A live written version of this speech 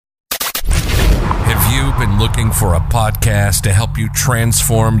you been looking for a podcast to help you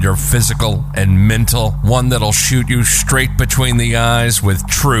transform your physical and mental? One that'll shoot you straight between the eyes with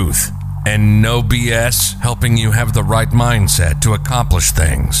truth and no BS, helping you have the right mindset to accomplish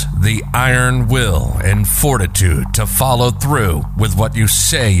things, the iron will and fortitude to follow through with what you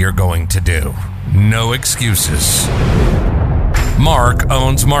say you're going to do. No excuses. Mark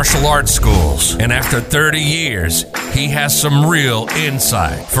owns martial arts schools, and after 30 years, he has some real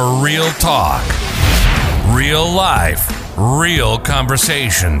insight for real talk, real life, real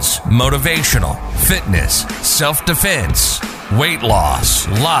conversations, motivational, fitness, self-defense, weight loss,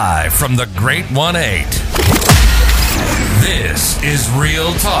 live from the Great 1-8. This is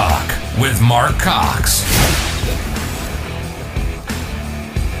Real Talk with Mark Cox.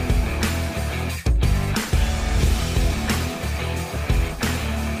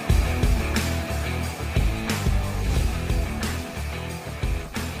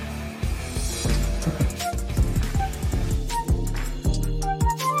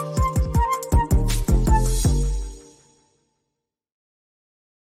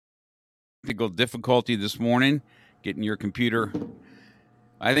 Technical difficulty this morning getting your computer.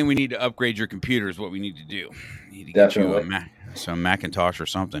 I think we need to upgrade your computer is what we need to do. We need to get you some Macintosh or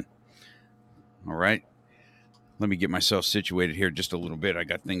something. All right. Let me get myself situated here just a little bit. I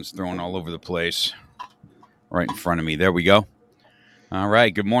got things thrown all over the place right in front of me. There we go. All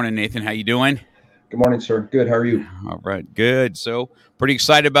right. Good morning, Nathan. How you doing? Good morning, sir. Good. How are you? All right. Good. So pretty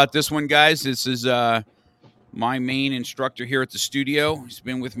excited about this one, guys. This is my main instructor here at the studio. He's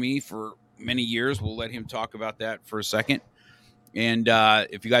been with me for many years. We'll let him talk about that for a second. And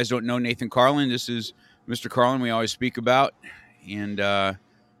if you guys don't know Nathan Carlin, this is Mr. Carlin we always speak about. And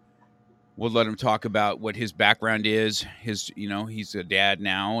we'll let him talk about what his background is. He's a dad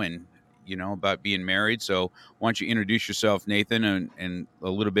now and, about being married. So why don't you introduce yourself, Nathan, and a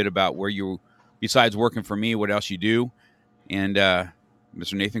little bit about where you, besides working for me, what else you do. And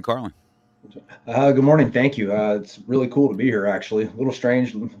Mr. Nathan Carlin. Good morning. Thank you. It's really cool to be here, actually. A little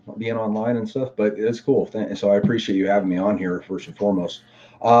strange being online and stuff, but it's cool. So I appreciate you having me on here, first and foremost.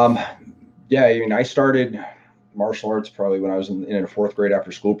 I started martial arts probably when I was in a fourth grade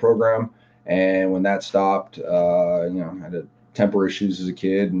after school program. And when that stopped, I had temper issues as a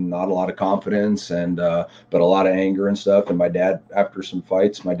kid and not a lot of confidence but a lot of anger and stuff. And my dad, after some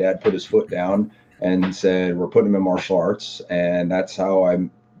fights, my dad put his foot down and said, we're putting him in martial arts. And that's how I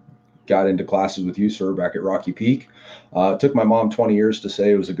got into classes with you, sir, back at Rocky Peak. It took my mom 20 years to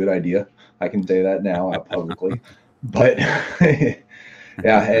say it was a good idea. I can say that now publicly. But yeah,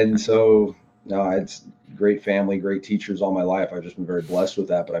 and so it's great family, great teachers all my life. I've just been very blessed with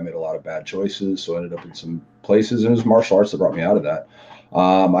that, but I made a lot of bad choices. So I ended up in some places, and it was martial arts that brought me out of that.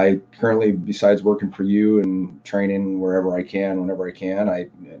 I currently, besides working for you and training wherever I can, whenever I can, I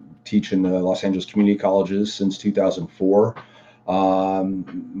teach in the Los Angeles community colleges since 2004.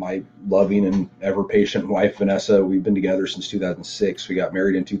 My loving and ever patient wife, Vanessa, we've been together since 2006. We got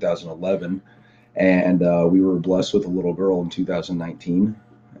married in 2011, and we were blessed with a little girl in 2019.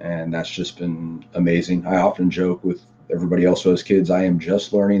 And that's just been amazing. I often joke with everybody else who has kids, I am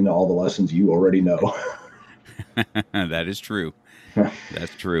just learning all the lessons you already know. That is true.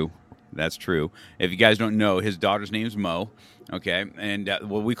 That's true. That's true. If you guys don't know, his daughter's name is Mo. Okay. And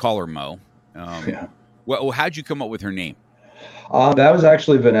we call her Mo. Yeah. Well, how'd you come up with her name? That was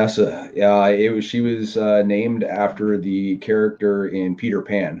actually Vanessa. She was named after the character in Peter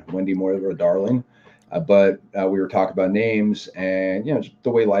Pan, Wendy Moira Darling. But we were talking about names, and just the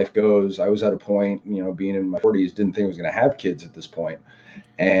way life goes. I was at a point, being in my 40s, didn't think I was going to have kids at this point.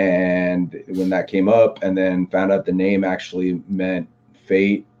 And when that came up, and then found out the name actually meant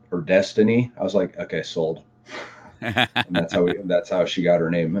fate or destiny, I was like, okay, sold. And that's how she got her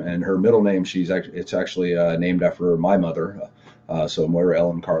name. And her middle name, it's actually named after my mother. So Moira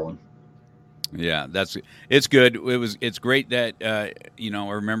Ellen Carlin. Yeah, it's good. It's great that I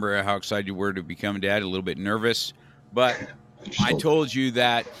remember how excited you were to become a dad. A little bit nervous, but I told you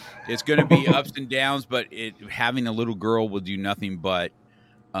that it's going to be ups and downs. But having a little girl will do nothing but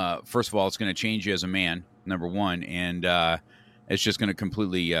first of all, it's going to change you as a man, number one, and it's just going to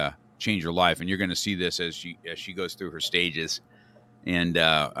completely change your life. And you're going to see this as she goes through her stages. And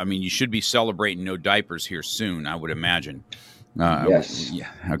you should be celebrating no diapers here soon, I would imagine. Yes. Yeah.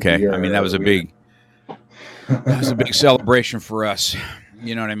 Okay. That was a big celebration for us.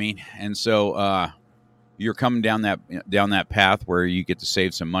 You know what I mean? And so you're coming down that path where you get to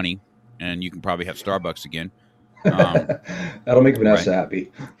save some money, and you can probably have Starbucks again. That'll make Vanessa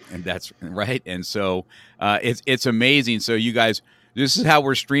happy. And that's right. And so it's amazing. So you guys, this is how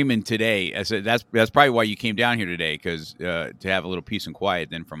we're streaming today. I said that's probably why you came down here today, because to have a little peace and quiet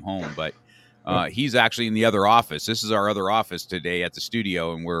then from home. But He's actually in the other office. This is our other office today at the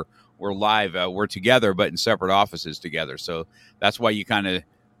studio, and we're live. We're together, but in separate offices together. So that's why you kind of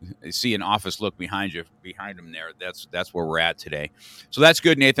see an office look behind him there. That's where we're at today. So that's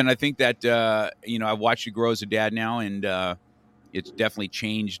good, Nathan. I think that I've watched you grow as a dad now, and it's definitely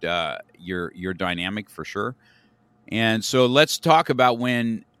changed your dynamic for sure. And so let's talk about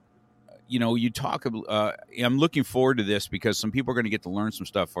when you talk. I'm looking forward to this because some people are going to get to learn some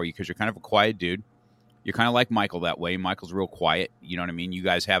stuff for you because you're kind of a quiet dude. You're kind of like Michael that way. Michael's real quiet. You know what I mean? You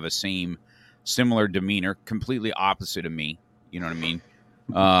guys have a similar demeanor, completely opposite of me. You know what I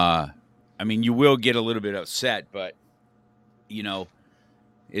mean? You will get a little bit upset, but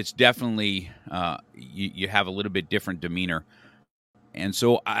it's definitely you have a little bit different demeanor. And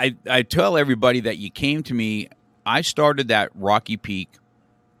so I tell everybody that you came to me. I started that Rocky Peak.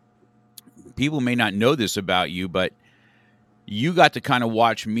 People may not know this about you, but you got to kind of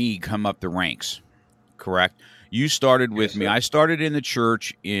watch me come up the ranks, correct? You started with me. I started in the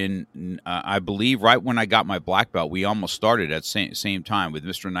church in, I believe, right when I got my black belt. We almost started at the same time with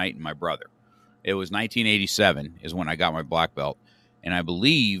Mr. Knight and my brother. It was 1987 is when I got my black belt. And I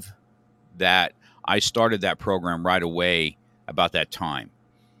believe that I started that program right away about that time.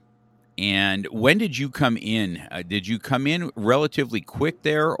 And when did you come in? Did you come in relatively quick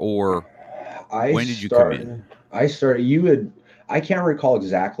there, or when did you come in? I can't recall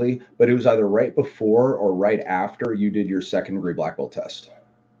exactly, but it was either right before or right after you did your second degree black belt test.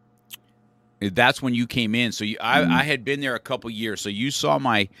 That's when you came in. So I had been there a couple years. So you saw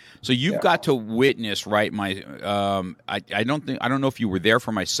you've got to witness, right? I don't know if you were there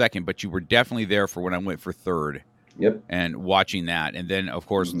for my second, but you were definitely there for when I went for third. Yep. And watching that. And then of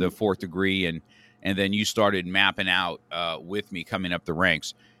course the fourth degree and then you started mapping out with me coming up the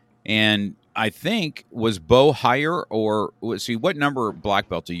ranks. And I think was Bo higher or what number black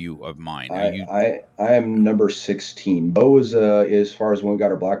belt are you of mine? I am number 16. Bo was as far as when we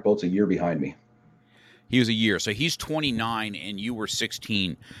got our black belts, a year behind me. He was a year. So he's 29 and you were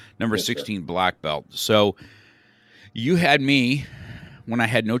 16, number 16 black belt. So you had me when I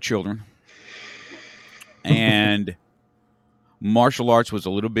had no children. And martial arts was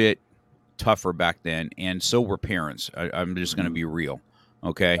a little bit tougher back then, and so were parents. I'm just going to be real,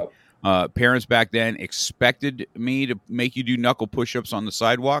 okay? Parents back then expected me to make you do knuckle push-ups on the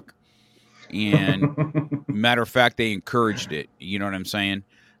sidewalk, and matter of fact, they encouraged it. You know what I'm saying?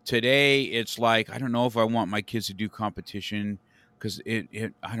 Today, it's like, I don't know if I want my kids to do competition because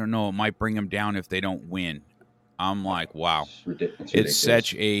I don't know, it might bring them down if they don't win. I'm like, wow, it's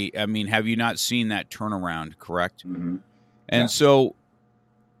such have you not seen that turnaround, correct? Mm-hmm. And so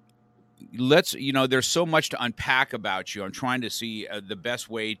there's so much to unpack about you. I'm trying to see the best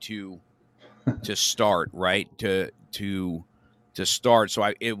way to start, right? To start.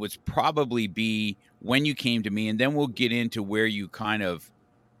 So it would probably be when you came to me, and then we'll get into where you kind of,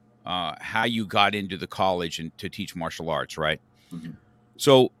 how you got into the college and to teach martial arts, right? Mm-hmm.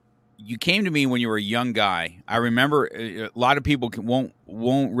 So you came to me when you were a young guy. I remember a lot of people won't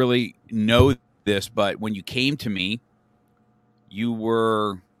really know this, but when you came to me, you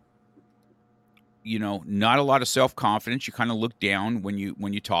were, not a lot of self-confidence. You kind of looked down when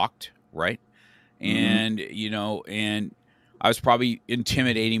you talked, right? Mm-hmm. And and I was probably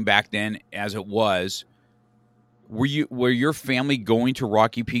intimidating back then as it was. Were your family going to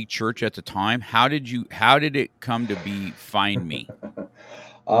Rocky Peak Church at the time? How did it come to be Find Me?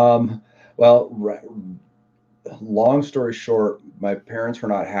 Long story short, my parents were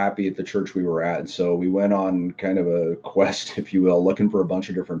not happy at the church we were at. So we went on kind of a quest, if you will, looking for a bunch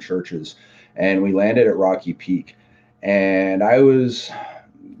of different churches. And we landed at Rocky Peak. And I was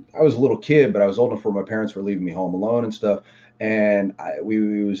a little kid, but I was old enough where my parents were leaving me home alone and stuff. And it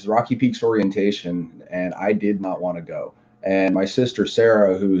was Rocky Peak's orientation, and I did not want to go. And my sister,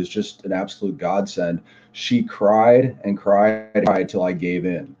 Sarah, who is just an absolute godsend, she cried and cried till I gave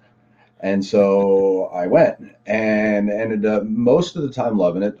in. And so I went and ended up most of the time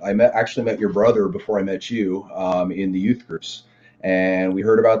loving it. I actually met your brother before I met you in the youth groups. And we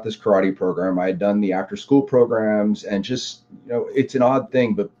heard about this karate program. I had done the after school programs, and just, it's an odd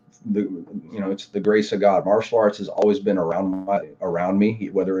thing, but it's the grace of God. Martial arts has always been around me,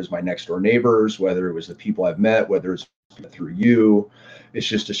 whether it was my next door neighbors, whether it was the people I've met, whether it's through you. It's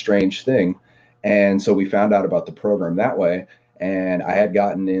just a strange thing. And so we found out about the program that way. And I had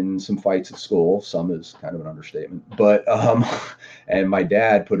gotten in some fights at school. Some is kind of an understatement, but and my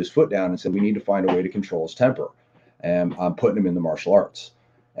dad put his foot down and said, we need to find a way to control his temper. And I'm putting him in the martial arts.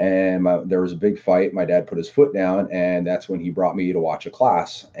 And there was a big fight. My dad put his foot down, and that's when he brought me to watch a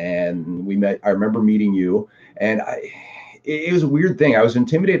class. And we met. I remember meeting you, and it was a weird thing. I was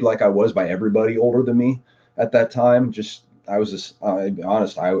intimidated like I was by everybody older than me at that time. Just I was I'll be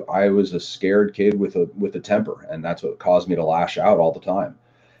honest, I was a scared kid with a temper, and that's what caused me to lash out all the time.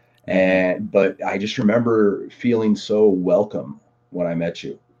 But I just remember feeling so welcome when I met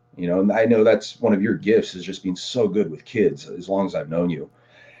you. And I know that's one of your gifts, is just being so good with kids as long as I've known you.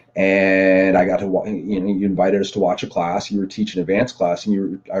 And I got to, you invited us to watch a class. You were teaching advanced class,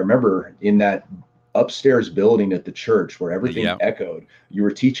 and I remember in that upstairs building at the church where everything echoed, you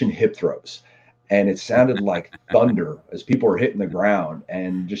were teaching hip throws, and it sounded like thunder as people were hitting the ground.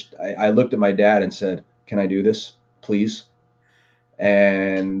 And just, I looked at my dad and said, "Can I do this, please?"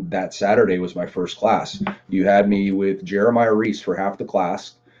 And that Saturday was my first class. You had me with Jeremiah Reese for half the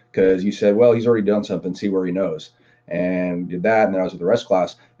class because you said, well, he's already done something, see where he knows. And did that, and then I was with the rest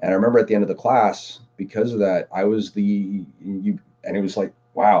class. And I remember at the end of the class, because of that, I was and it was like,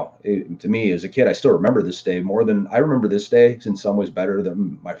 wow. To me as a kid, I still remember this day more than I remember this day. It's in some ways better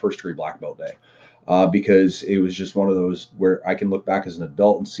than my first degree black belt day. Because it was just one of those where I can look back as an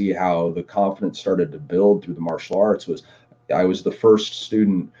adult and see how the confidence started to build through the martial arts. I was the first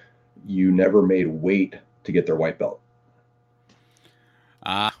student you never made wait to get their white belt.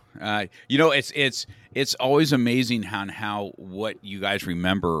 It's always amazing how what you guys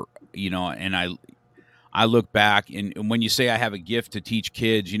remember, and I look back, and when you say I have a gift to teach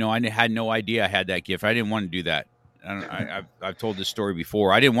kids, I had no idea I had that gift. I didn't want to do that. I've told this story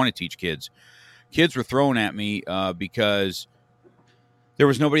before. I didn't want to teach kids. Kids were thrown at me because there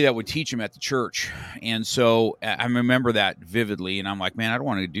was nobody that would teach them at the church. And so I remember that vividly. And I'm like, man, I don't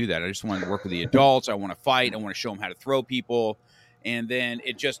want to do that. I just want to work with the adults. I want to fight. I want to show them how to throw people. And then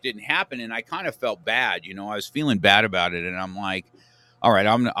it just didn't happen. And I kind of felt bad. I was feeling bad about it. And I'm like, all right,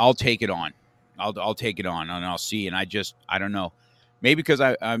 I'll take it on. I'll take it on and I'll see. And I don't know. Maybe because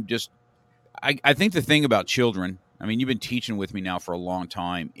I think the thing about children, I mean, you've been teaching with me now for a long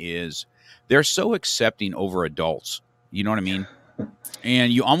time, is they're so accepting over adults. You know what I mean?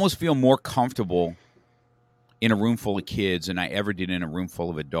 And you almost feel more comfortable in a room full of kids than I ever did in a room full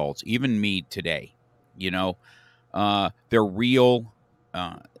of adults. Even me today, they're real.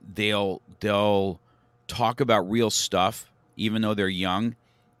 They'll talk about real stuff, even though they're young.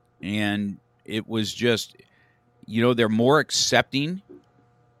 And it was just, they're more accepting.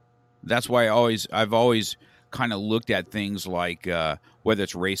 That's why I've always kind of looked at things like whether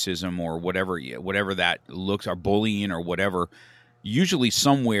it's racism or whatever that looks, or bullying or whatever. Usually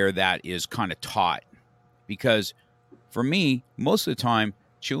somewhere that is kind of taught, because for me, most of the time,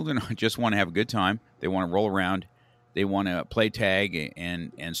 children just want to have a good time. They want to roll around. They want to play tag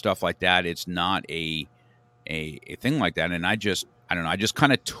and stuff like that. It's not a thing like that. And I don't know. I just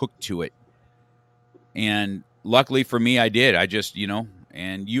kind of took to it. And luckily for me, I did. I just,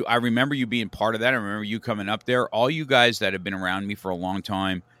 and I remember you being part of that. I remember you coming up there. All you guys that have been around me for a long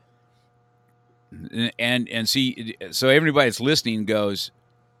time, and see, so everybody that's listening goes,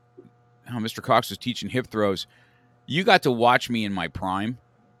 oh, Mr. Cox was teaching hip throws. You got to watch me in my prime,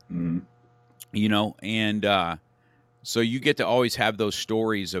 and so you get to always have those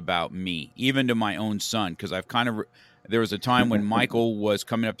stories about me, even to my own son, because I've kind of, there was a time when Michael was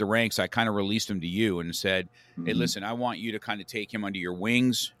coming up the ranks, I kind of released him to you and said, hey, listen, I want you to kind of take him under your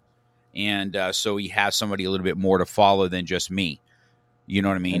wings, and so he has somebody a little bit more to follow than just me. You know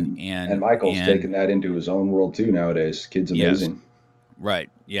what I mean? And Michael's taken that into his own world too nowadays. Kid's amazing. Yes. Right.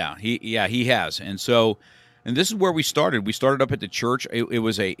 Yeah. He has. And so, and this is where we started. We started up at the church. It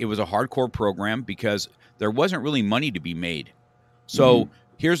was a hardcore program because there wasn't really money to be made. So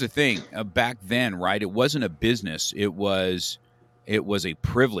here's the thing. Back then, right, it wasn't a business. It was a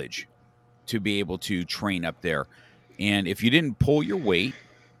privilege to be able to train up there. And if you didn't pull your weight,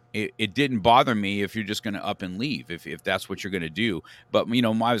 it didn't bother me if you're just going to up and leave, if that's what you're going to do. But,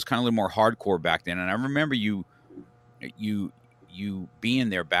 I was kind of a little more hardcore back then. And I remember you being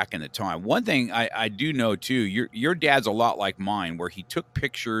there back in the time. One thing I do know, too, your dad's a lot like mine, where he took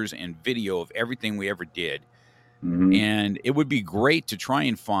pictures and video of everything we ever did. And it would be great to try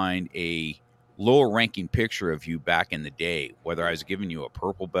and find a lower ranking picture of you back in the day, whether I was giving you a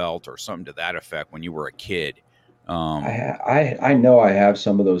purple belt or something to that effect when you were a kid. I know I have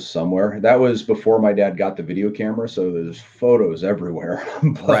some of those somewhere. That was before my dad got the video camera, so there's photos everywhere.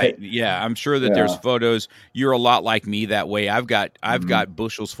 Right. Yeah, I'm sure that there's photos. You're a lot like me that way. I've got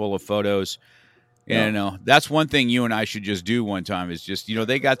bushels full of photos. And that's one thing you and I should just do one time, is just,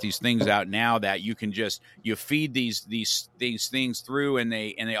 they got these things out now that you can just, you feed these things through and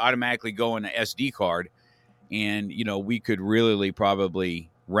they automatically go in an SD card. And, we could really probably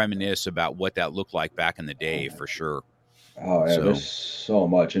reminisce about what that looked like back in the day, for sure. Oh yeah, So there's so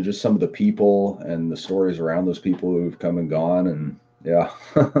much, and just some of the people and the stories around those people who've come and gone, and yeah.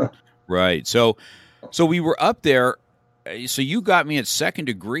 right. So we were up there. So you got me at second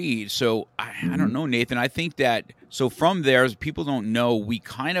degree. So I don't Mhm. know, Nathan. I think that so from there, as people don't know, we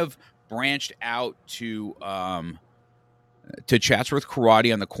kind of branched out to Chatsworth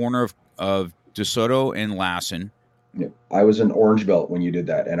Karate on the corner of DeSoto and Lassen. Yeah, I was an orange belt when you did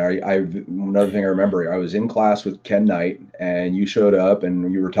that, and another thing I remember, I was in class with Ken Knight, and you showed up,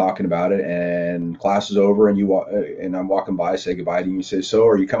 and you were talking about it, and class is over, and and I'm walking by, say goodbye to you, and you say, "So,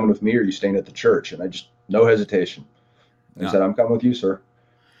 are you coming with me, or are you staying at the church?" And I just no hesitation, I Yeah, said, "I'm coming with you, sir."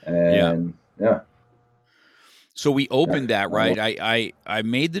 yeah. And yeah, So we yeah, opened that I right. know. I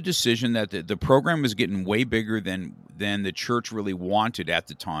made the decision that the program was getting way bigger than the church really wanted at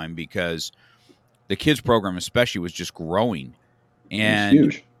the time because the kids program especially was just growing. It was And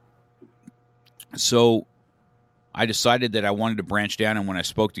huge. so I decided that I wanted to branch down. And when I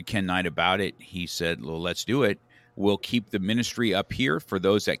spoke to Ken Knight about it, he said, well, let's do it. We'll keep the ministry up here for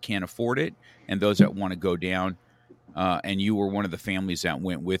those that can't afford it and those that want to go down. And you were one of the families that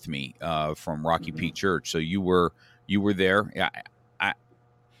went with me from Rocky Mhm. Peak Church. So you were there. I,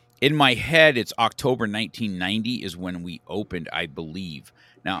 in my head, it's October 1990 is when we opened, I believe.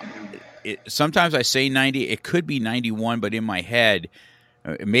 Now, sometimes I say 90, it could be 91, but in my head,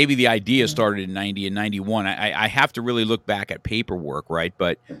 maybe the idea started in 90 and 91. I have to really look back at paperwork, right?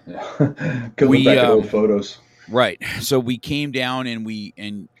 But Could look we, back at old photos. right. So we came down and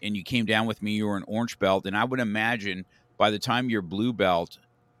you came down with me. You were an orange belt. And I would imagine by the time you're blue belt,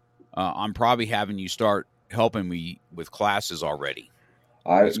 I'm probably having you start helping me with classes already.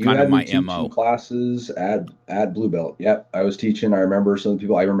 That's You kind of had me my teaching MO. classes at Blue Belt. Yep, I was teaching. I remember some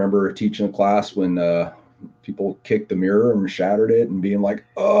people. I remember teaching a class when people kicked the mirror and shattered it, and being like,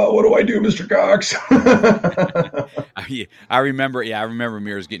 "Oh, what do I do, Mr. Cox?" I remember, yeah, I remember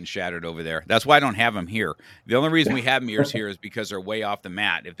mirrors getting shattered over there. That's why I don't have them here. The only reason we have mirrors here is because they're way off the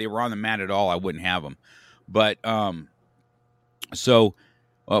mat. If they were on the mat at all, I wouldn't have them. But so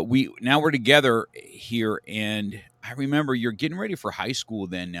we now we're together here, and I remember you're getting ready for high school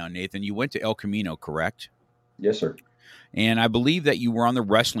then. Now, Nathan, you went to El Camino, correct? Yes, sir. And I believe that you were on the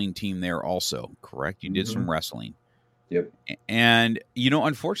wrestling team there also, correct? You did Hmm. some wrestling. Yep. And,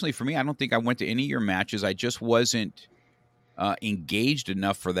 unfortunately for me, I don't think I went to any of your matches. I just wasn't engaged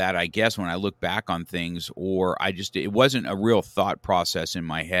enough for that, I guess, when I look back on things, or it wasn't a real thought process in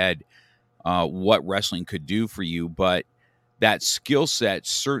my head what wrestling could do for you. But that skill set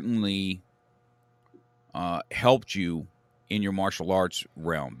certainly helped you in your martial arts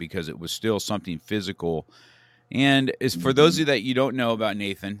realm because it was still something physical. And as for those of Hmm. you that you don't know about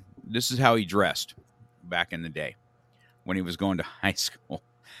Nathan, this is how he dressed back in the day when he was going to high school.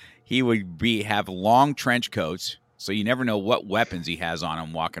 He would have long trench coats, so you never know what weapons he has on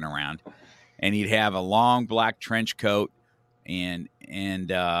him walking around. And he'd have a long black trench coat and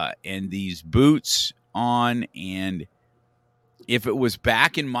these boots on. And if it was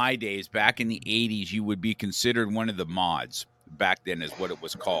back in my days, back in the 80s, you would be considered one of the mods. Back then is what it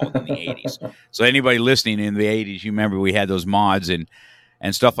was called in the 80s. So anybody listening in the 80s, you remember we had those mods and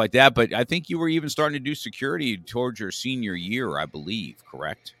stuff like that. But I think you were even starting to do security towards your senior year, I believe,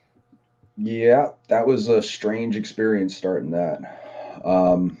 correct? Yeah, that was a strange experience starting that.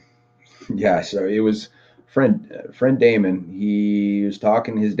 Yeah, so it was friend Damon. He was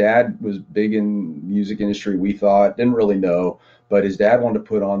talking. His dad was big in music industry. We thought didn't really know, but his dad wanted to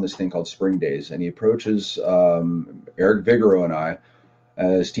put on this thing called Spring Days, and he approaches Eric Vigoro and I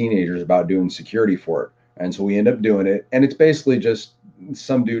as teenagers about doing security for it. And so we end up doing it, and it's basically just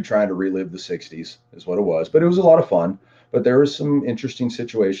some dude trying to relive the '60s is what it was. But it was a lot of fun. But there were some interesting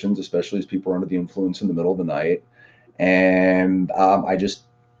situations, especially as people were under the influence in the middle of the night. And I just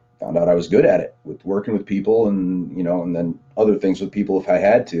found out I was good at it with working with people, and and then other things with people if I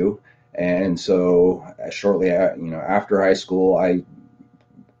had to. And so shortly, after high school, uh,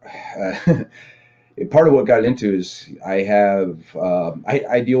 part of what got into is I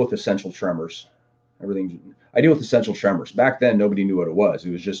deal with essential tremors. Everything I deal with essential tremors. Back then, nobody knew what it was.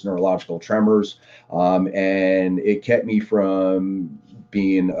 It was just neurological tremors, and it kept me from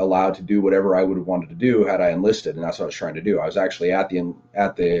being allowed to do whatever I would have wanted to do had I enlisted, and that's what I was trying to do. I was actually at the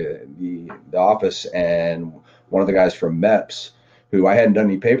office, and one of the guys from MEPS, who I hadn't done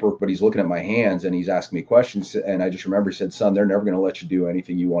any paperwork, but he's looking at my hands and he's asking me questions, and I just remember he said, "Son, they're never going to let you do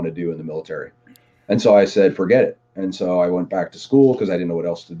anything you want to do in the military." And so I said, forget it. And so I went back to school because I didn't know what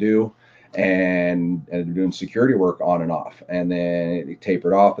else to do, and ended up doing security work on and off. And then it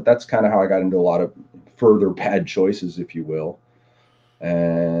tapered off. But that's kind of how I got into a lot of further bad choices, if you will.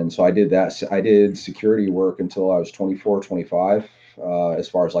 And so I did that. I did security work until I was 24, 25, as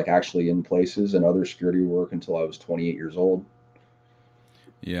far as like actually in places, and other security work until I was 28 years old.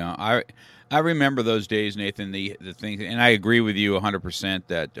 Yeah, I remember those days, Nathan. The thing, and I agree with you 100%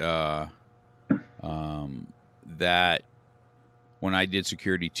 that that when I did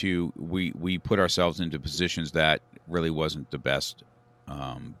security too, we put ourselves into positions that really wasn't the best,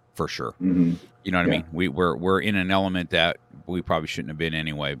 for sure. Mm-hmm. You know what I mean? We're in an element that we probably shouldn't have been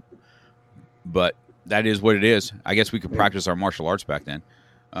anyway, but that is what it is. I guess we could practice our martial arts back then,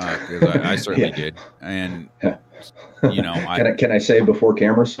 because I certainly did. And you know, can I say before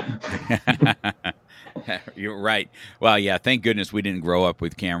cameras? You're right. Well, yeah. Thank goodness we didn't grow up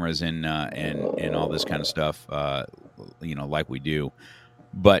with cameras and all this kind of stuff, you know, like we do.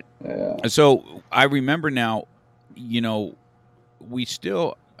 But so I remember now, you know, we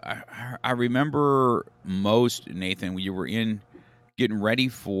still. I remember most, Nathan, when you were getting ready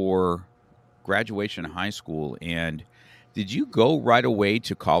for graduation in high school, and did you go right away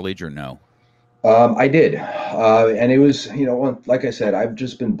to college or no? I did. And it was, you know, like I said, I've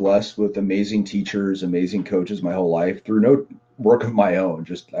just been blessed with amazing teachers, amazing coaches my whole life through no work of my own.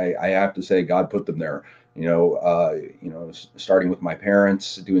 Just, I have to say, God put them there. Starting with my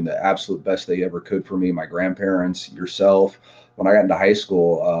parents, doing the absolute best they ever could for me, my grandparents, yourself. When I got into high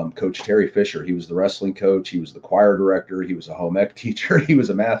school, Coach Terry Fisher, he was the wrestling coach, he was the choir director, he was a home ec teacher, he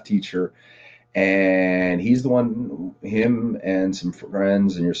was a math teacher. And he's the one, him and some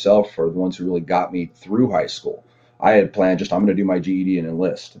friends and yourself are the ones who really got me through high school. I had planned just, I'm going to do my GED and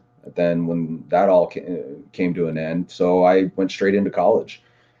enlist. But then when that all came to an end, so I went straight into college.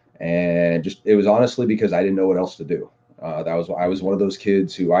 And just, it was honestly because I didn't know what else to do. I was one of those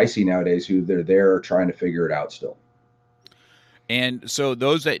kids who I see nowadays who they're there trying to figure it out still. And so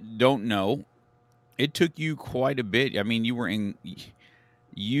those that don't know, it took you quite a bit. I mean, you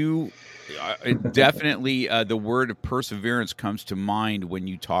definitely, the word perseverance comes to mind when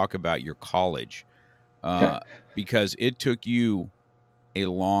you talk about your college, because it took you a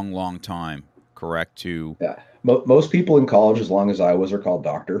long, long time, correct? To most people in college, as long as I was, are called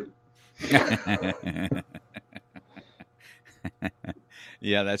doctor.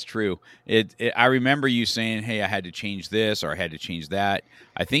 Yeah, that's true. I remember you saying, "Hey, I had to change this or I had to change that."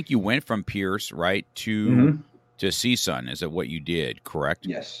 I think you went from Pierce, right, to CSUN. Is that what you did? Correct?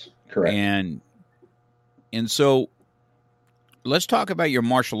 Yes, correct. And so let's talk about your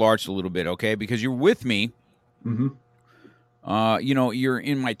martial arts a little bit, okay? Because you're with me. Mm-hmm. You know, you're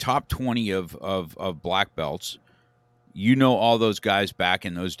in my top 20 of black belts. You know, all those guys back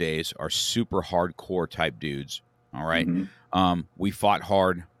in those days are super hardcore type dudes. All right. Mm-hmm. We fought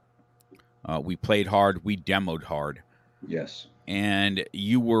hard. We played hard. We demoed hard. Yes. And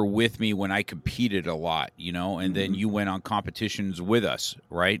you were with me when I competed a lot, you know, and then you went on competitions with us,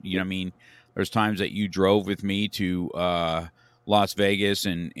 right? You know what I mean? There's times that you drove with me to Las Vegas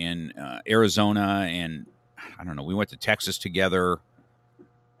and Arizona, and I don't know, we went to Texas together.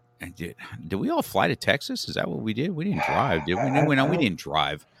 And did we all fly to Texas? Is that what we did? We didn't drive, did we? No, we didn't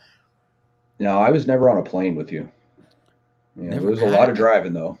drive. No, I was never on a plane with you. There was a lot of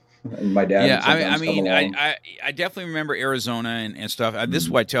driving though. And my dad. Yeah, I definitely remember Arizona and stuff. This is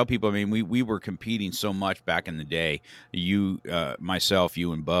what I tell people. I mean, we were competing so much back in the day. You, myself,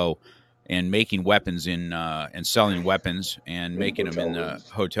 you and Bo, and making weapons and selling weapons and making them in the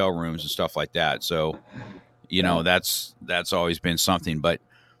hotel rooms and stuff like that. So, you know, that's always been something. But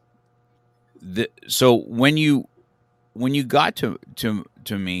so when you got to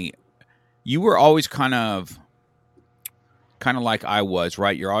me, you were always kind of like I was,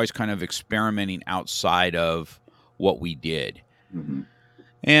 right? You're always kind of experimenting outside of what we did. Mm-hmm.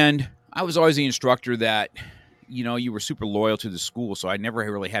 And I was always the instructor that, you know, you were super loyal to the school. So I never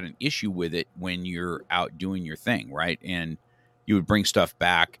really had an issue with it when you're out doing your thing, right? And you would bring stuff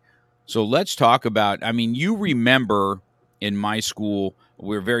back. So let's talk about, I mean, you remember in my school,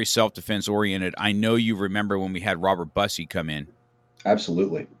 we're very self-defense oriented. I know you remember when we had Robert Bussey come in.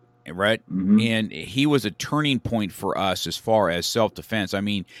 Absolutely. Right. Mm-hmm. And he was a turning point for us as far as self-defense. I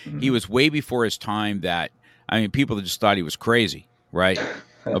mean, he was way before his time that, I mean, people just thought he was crazy. Right.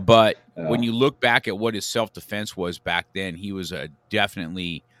 But when you look back at what his self-defense was back then, he was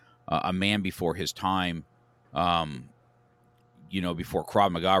definitely a man before his time, you know, before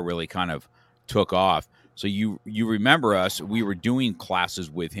Krav Maga really kind of took off. So you remember us, we were doing classes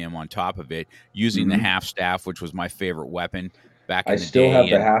with him on top of it, using the half staff, which was my favorite weapon. I still have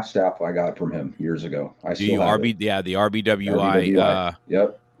the half staff I got from him years ago. The RBWI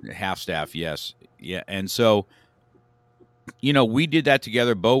yep. half staff, yes. Yeah. And so, you know, we did that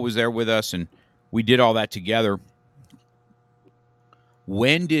together. Bo was there with us, and we did all that together.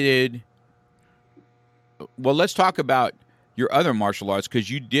 When did? Well, let's talk about your other martial arts, because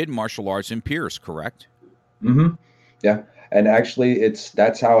you did martial arts in Pierce, correct? Mm-hmm. Yeah. And actually,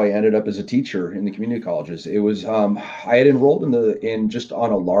 that's how I ended up as a teacher in the community colleges. It was I had enrolled in just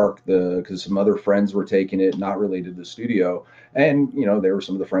on a lark because some other friends were taking it, not related to the studio, and they were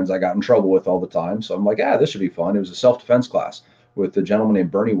some of the friends I got in trouble with all the time. So I'm like, this should be fun. It was a self-defense class with a gentleman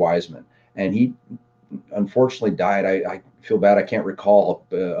named Bernie Wiseman, and he unfortunately died. I feel bad. I can't recall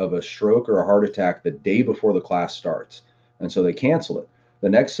of a stroke or a heart attack the day before the class starts, and so they canceled it. The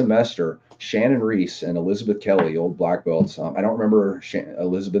next semester, Shannon Reese and Elizabeth Kelly, old black belts. I don't remember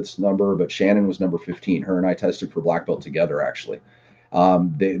Elizabeth's number, but Shannon was number 15. Her and I tested for black belt together, actually.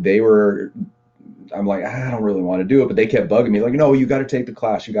 They were. I'm like, I don't really want to do it, but they kept bugging me, like, no, you got to take the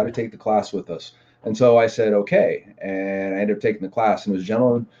class. You got to take the class with us. And so I said, okay, and I ended up taking the class. And it was a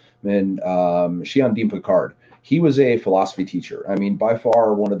gentleman, Shion Dean Picard. He was a philosophy teacher. I mean, by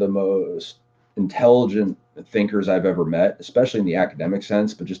far one of the most intelligent thinkers I've ever met, especially in the academic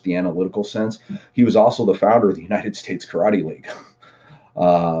sense, but just the analytical sense. He was also the founder of the United States Karate League,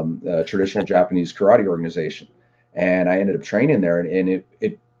 a traditional Japanese karate organization. And I ended up training there, and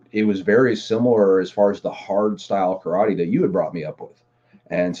it was very similar as far as the hard style karate that you had brought me up with.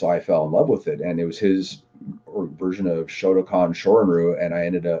 And so I fell in love with it. And it was his version of Shotokan Shorinryu, and I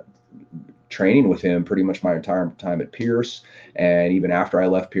ended up training with him pretty much my entire time at Pierce, and even after I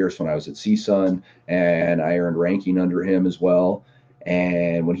left Pierce when I was at CSUN, and I earned ranking under him as well.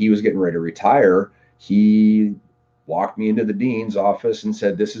 And when he was getting ready to retire, he walked me into the dean's office and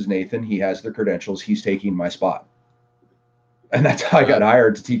said, "This is Nathan. He has the credentials. He's taking my spot." And that's how I got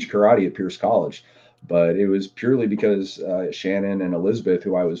hired to teach karate at Pierce College. But it was purely because Shannon and Elizabeth,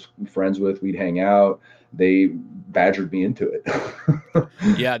 who I was friends with, we'd hang out. They badgered me into it.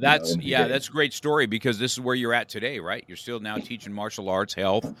 Yeah, that's a great story, because this is where you're at today, right? You're still now teaching martial arts,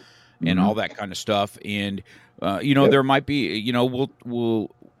 health, and all that kind of stuff. And there might be, we'll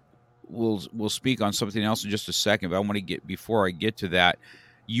speak on something else in just a second. But I want to before I get to that,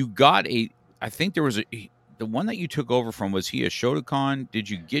 you got I think there was the one that you took over from, was he a Shotokan? Did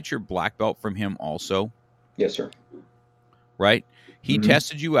you get your black belt from him also? Yes, sir. Right? He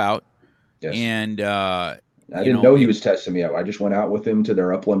tested you out. Yes. And I didn't know he was testing me out. I just went out with him to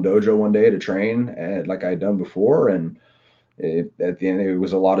their Upland dojo one day to train, and like I had done before. And at the end, it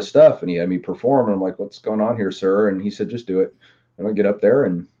was a lot of stuff, and he had me perform. And I'm like, "What's going on here, sir?" And he said, "Just do it." And I get up there,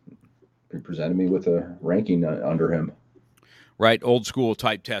 and he presented me with a ranking under him. Right, old school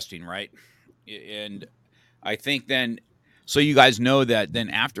type testing, right? And I think then, so you guys know that then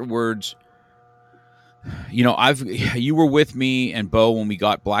afterwards, you were with me and Bo when we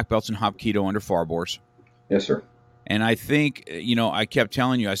got black belts in Hapkido under Farbors. Yes, sir. And I think, I kept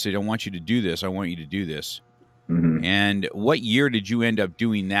telling you, I said, I want you to do this. I want you to do this. Mm-hmm. And what year did you end up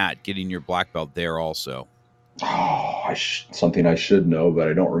doing that, getting your black belt there also? Oh, something I should know, but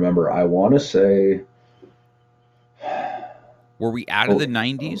I don't remember. I want to say. Were we out of the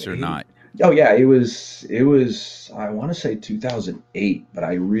 90s or not? Oh yeah, it was. I want to say 2008, but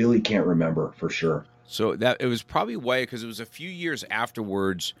I really can't remember for sure. So it was probably way, because it was a few years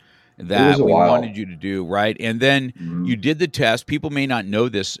afterwards that we wanted you to do, right? And then you did the test. People may not know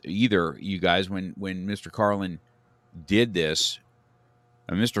this either, you guys. When Mr. Carlin did this,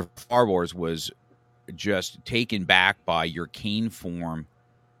 Mr. Farbors was just taken back by your cane form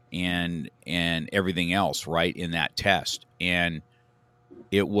and everything else, right, in that test. And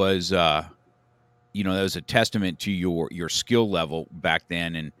it was, that was a testament to your skill level back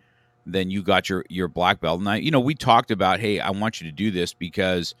then. And then you got your black belt. And we talked about, hey, I want you to do this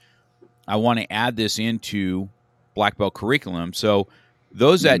because I want to add this into black belt curriculum. So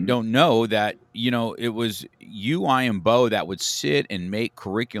those that don't know that, it was you, I, and Bo that would sit and make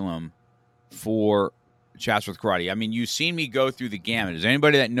curriculum for Chatsworth Karate. I mean, you've seen me go through the gamut. Is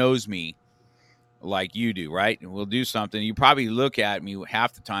anybody that knows me like you do, right? And we'll do something. You probably look at me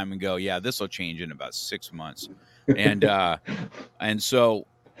half the time and go, yeah, this will change in about 6 months. And, and so,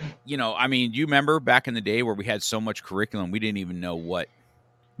 you remember back in the day where we had so much curriculum, we didn't even know what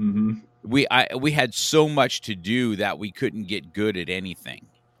we had so much to do that we couldn't get good at anything.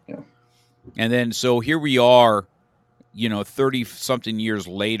 Yeah. And then, so here we are, 30 something years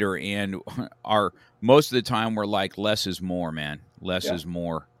later, and most of the time we're like, less is more, man. Less is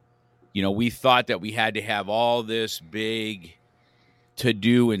more. We thought that we had to have all this big to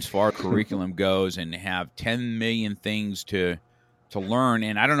do as far as curriculum goes and have 10 million things to learn.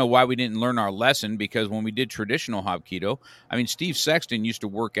 And I don't know why we didn't learn our lesson, because when we did traditional Hapkido, Steve Sexton used to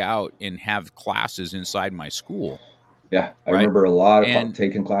work out and have classes inside my school. Yeah, I remember a lot of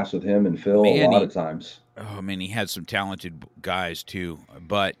taking class with him and Phil a lot of times. I mean, he had some talented guys too.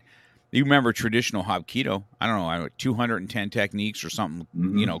 But you remember traditional Hapkido? I don't know, 210 techniques or something,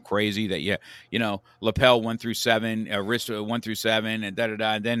 crazy that lapel 1 through 7, wrist 1 through 7, and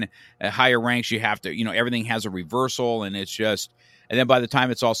And then at higher ranks, you have to, everything has a reversal, and it's just. And then by the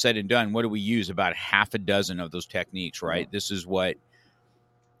time it's all said and done, what do we use? About half a dozen of those techniques, right? This is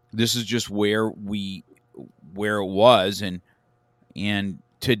just where it was, and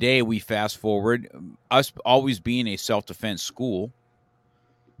today we fast forward, us always being a self-defense school,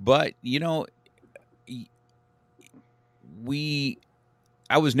 but I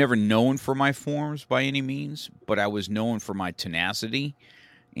was never known for my forms by any means, but I was known for my tenacity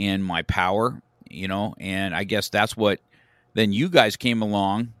and my power, and I guess that's what. Then you guys came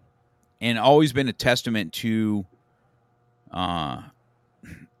along, and always been a testament to,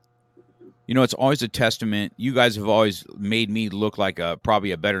 it's always a testament. You guys have always made me look like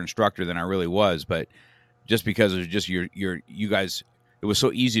probably a better instructor than I really was, but just because of just you guys, it was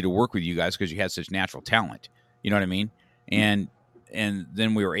so easy to work with you guys because you had such natural talent. You know what I mean? And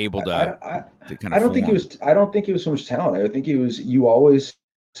then we were able to kind of. I don't think it was so much talent. I think it was you always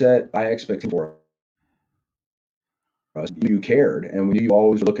set high expectations for us. You cared, and you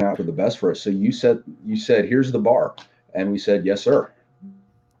always were looking out for the best for us. So you said, here's the bar, and we said, yes, sir.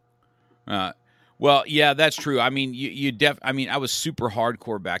 Well, yeah, that's true. I mean, I was super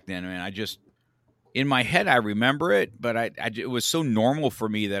hardcore back then. I mean, I just in my head I remember it, but it was so normal for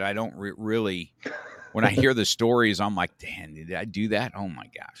me that I don't really. When I hear the stories, I'm like, damn, did I do that? Oh my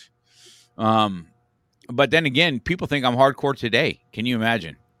gosh. But then again, people think I'm hardcore today. Can you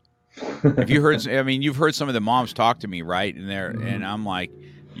imagine? If you heard, you've heard some of the moms talk to me, right? And I'm like,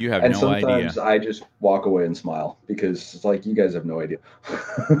 you have no idea. And sometimes I just walk away and smile because it's like, you guys have no idea.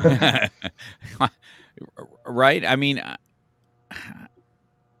 Right? I mean,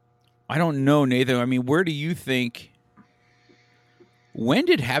 I don't know, Nathan. I mean, where do you think, when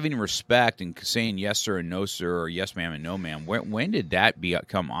did having respect and saying yes, sir, and no, sir, or yes, ma'am, and no, ma'am, when did that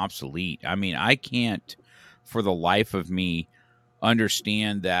become obsolete? I mean, I can't, for the life of me,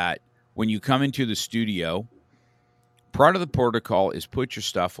 understand that when you come into the studio, part of the protocol is put your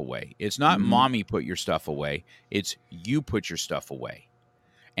stuff away. It's not mommy put your stuff away. It's you put your stuff away.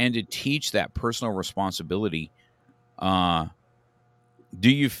 And to teach that personal responsibility, do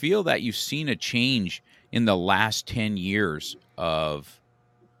you feel that you've seen a change in the last 10 years of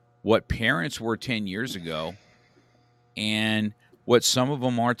what parents were 10 years ago and what some of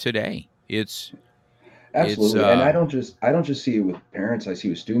them are today? Absolutely. And I don't just see it with parents, I see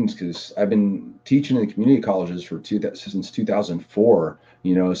it with students, because I've been teaching in the community colleges since 2004,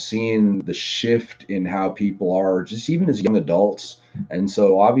 seeing the shift in how people are, just even as young adults. And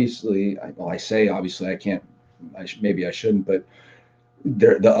so obviously, I can't, maybe I shouldn't, but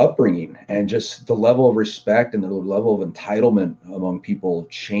the upbringing and just the level of respect and the level of entitlement among people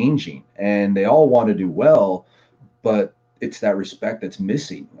changing, and they all want to do well, but it's that respect that's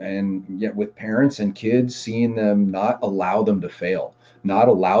missing. And yet with parents and kids, seeing them not allow them to fail, not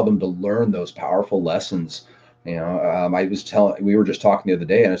allow them to learn those powerful lessons. We were just talking the other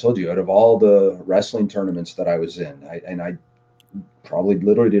day, and I told you, out of all the wrestling tournaments that I was in, I probably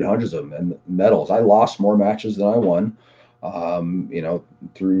literally did hundreds of them, and medals. I lost more matches than I won.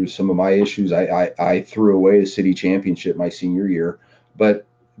 Through some of my issues, I threw away the city championship my senior year, but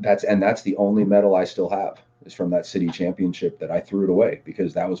that's the only medal I still have. Is from that city championship that I threw it away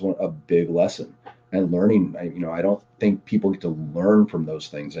because that was a big lesson. And learning, I don't think people get to learn from those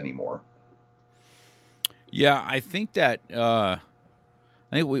things anymore. Yeah, I think that I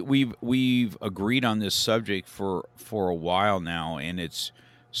think we've agreed on this subject for a while now, and it's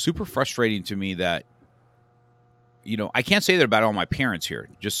super frustrating to me that I can't say that about all my parents here.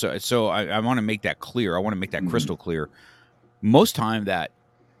 Just so I want to make that clear. I want to make that crystal clear. Most time that.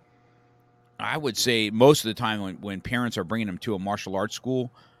 I would say most of the time when parents are bringing them to a martial arts school,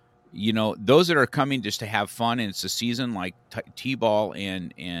 those that are coming just to have fun and it's a season like t-ball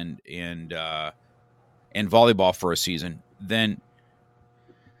and volleyball for a season, then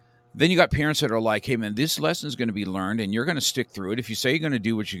you got parents that are like, hey man, this lesson is going to be learned and you're going to stick through it. If you say you're going to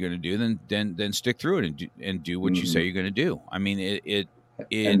do what you're going to do, then stick through it and do what you say you're going to do. I mean,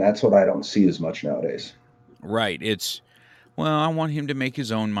 and that's what I don't see as much nowadays. Right. Well, I want him to make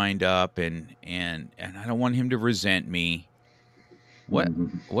his own mind up, and I don't want him to resent me. What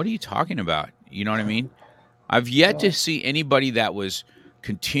are you talking about? You know what I mean? I've yet to see anybody that was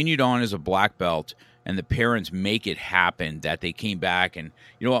continued on as a black belt and the parents make it happen, that they came back and,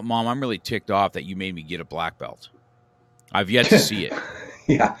 you know what, Mom, I'm really ticked off that you made me get a black belt. I've yet to see it.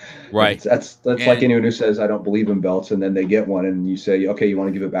 Yeah. Right. That's like anyone who says, I don't believe in belts, and then they get one and you say, okay, you want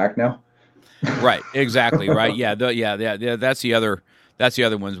to give it back now? Right. Exactly. Right. Yeah. That's the other. That's the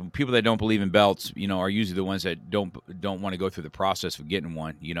other ones. People that don't believe in belts, are usually the ones that don't want to go through the process of getting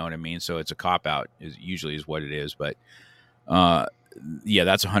one. You know what I mean? So it's a cop out. Is usually is what it is. But yeah,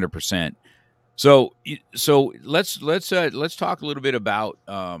 that's 100%. So let's talk a little bit about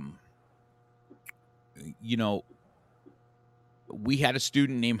we had a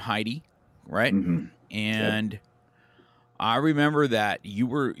student named Heidi, right? Mm-hmm. And I remember that you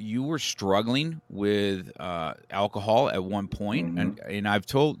were struggling with alcohol at one point, and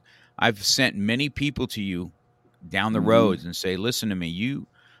I've sent many people to you down the roads and say, listen to me,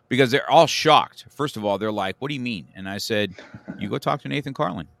 because they're all shocked. First of all, they're like, what do you mean? And I said, you go talk to Nathan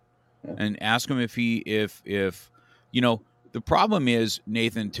Carlin and ask him if the problem is,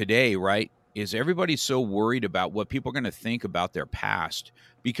 Nathan, today, right, is everybody's so worried about what people are going to think about their past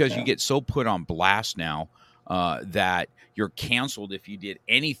because you get so put on blast now that you're canceled if you did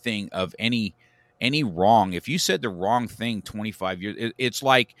anything of any wrong. If you said the wrong thing 25 years, it's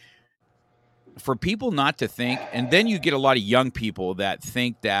like for people not to think, and then you get a lot of young people that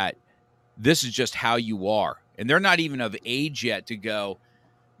think that this is just how you are, and they're not even of age yet to go,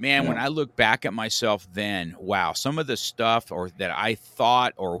 man, when I look back at myself then, wow, some of the stuff or that I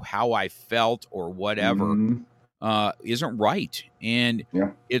thought or how I felt or whatever isn't right. And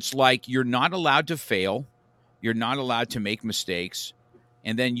it's like you're not allowed to fail. You're not allowed to make mistakes.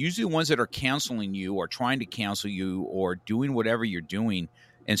 And then usually the ones that are canceling you or trying to cancel you or doing whatever you're doing,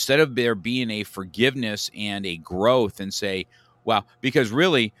 instead of there being a forgiveness and a growth and say, wow, because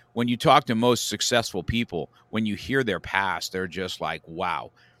really when you talk to most successful people, when you hear their past, they're just like, wow.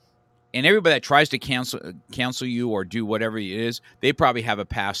 And everybody that tries to cancel you or do whatever it is, they probably have a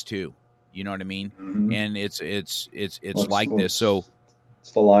past too. You know what I mean? And it's like this. So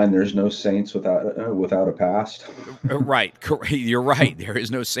it's the line. There's no saints without a past. Right. You're right. There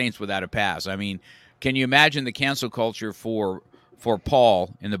is no saints without a past. I mean, can you imagine the cancel culture for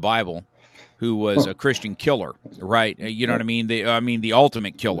Paul in the Bible, who was a Christian killer, right? You know what I mean? The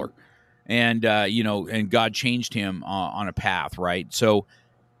ultimate killer, and and God changed him on a path, right? So,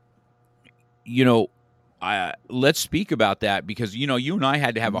 let's speak about that because you and I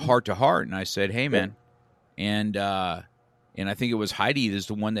had to have a heart to heart, and I said, hey, man, and I think it was Heidi is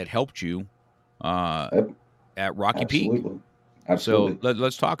the one that helped you at Rocky Peak. Absolutely. So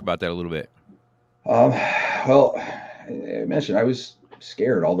let's talk about that a little bit. Well, I mentioned I was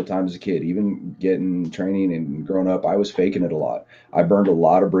scared all the time as a kid, even getting training and growing up. I was faking it a lot. I burned a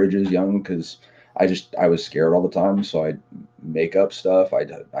lot of bridges young because I was scared all the time. So I'd make up stuff.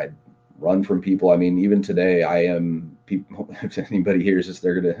 I'd run from people. I mean, even today, I am people. If anybody hears this,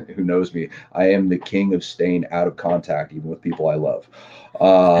 who knows me, I am the king of staying out of contact, even with people I love.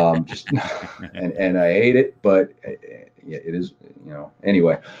 And I hate it, but it is,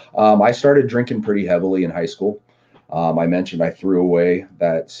 anyway, I started drinking pretty heavily in high school. I mentioned I threw away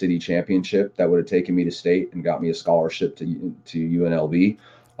that city championship that would have taken me to state and got me a scholarship to UNLV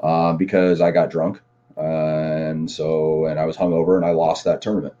because I got drunk. And I was hungover and I lost that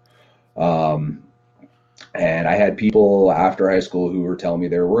tournament. And I had people after high school who were telling me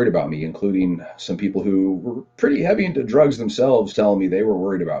they were worried about me, including some people who were pretty heavy into drugs themselves telling me they were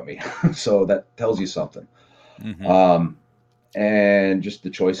worried about me. So that tells you something. And just the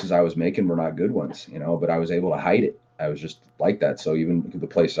choices I was making were not good ones, but I was able to hide it. I was just like that. So even the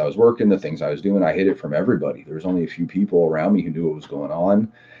place I was working, the things I was doing, I hid it from everybody. There was only a few people around me who knew what was going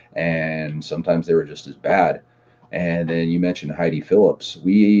on. And sometimes they were just as bad. And then you mentioned Heidi Phillips.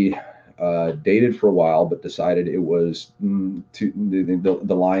 We dated for a while, but decided it was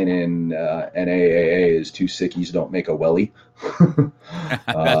the line in NAAA is two sickies don't make a welly.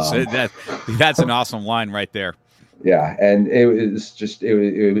 That's an awesome line right there. Yeah, and it just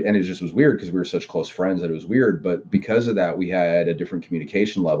was weird because we were such close friends that it was weird. But because of that, we had a different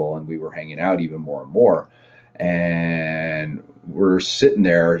communication level, and we were hanging out even more and more. And we're sitting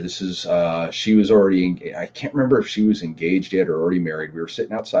there. This is she was already. I can't remember if she was engaged yet or already married. We were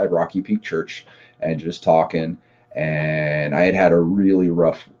sitting outside Rocky Peak Church and just talking. And I had a really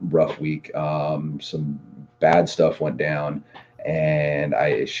rough week. Some bad stuff went down. And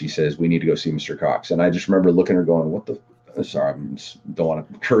she says, we need to go see Mr. Cox. And I just remember looking at her going, what the, sorry, don't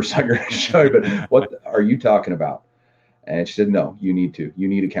want to curse on your show, but what are you talking about? And she said, no, you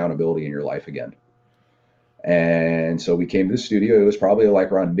need accountability in your life again. And so we came to the studio. It was probably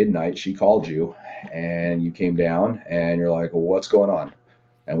like around midnight. She called you and you came down and you're like, well, what's going on?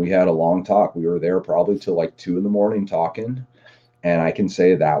 And we had a long talk. We were there probably till like 2 a.m. talking. And I can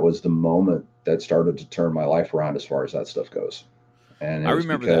say that was the moment that started to turn my life around as far as that stuff goes. And I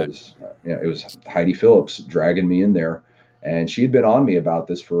remember that. It was Heidi Phillips dragging me in there And she had been on me about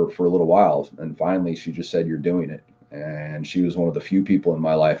this for a little while. And finally, she just said, "You're doing it." And she was one of the few people in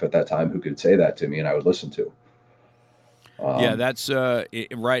my life at that time who could say that to me and I would listen to. Yeah, that's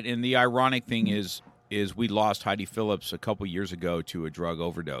right. And the ironic thing is we lost Heidi Phillips a couple years ago to a drug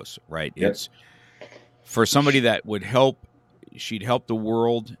overdose, right? Yep. It's for somebody that would help. She'd help the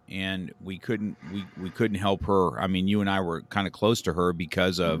world, and we couldn't help her. I mean, you and I were kind of close to her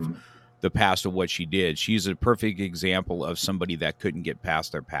because of the past of what she did. She's a perfect example of somebody that couldn't get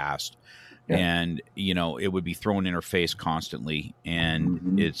past their past. Yeah. And, you know, it would be thrown in her face constantly,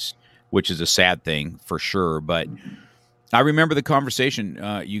 and which is a sad thing for sure. But I remember the conversation,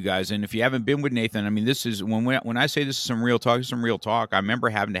 you guys, and if you haven't been with Nathan, I mean, this is when I say this is some real talk, it's some real talk. I remember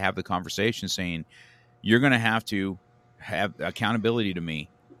having to have the conversation saying, you're going to have accountability to me,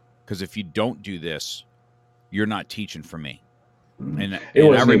 because if you don't do this, you're not teaching for me. And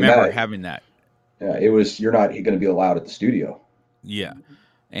I remember having that. Yeah, it was, you're not going to be allowed at the studio. Yeah.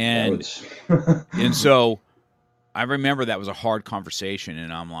 And and so I remember that was a hard conversation,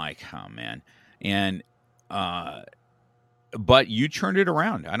 and I'm like, oh man. And but you turned it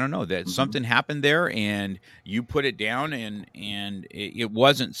around. I don't know, that something happened there, and you put it down, and it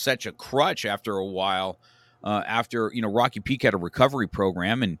wasn't such a crutch after a while. After, you know, Rocky Peak had a recovery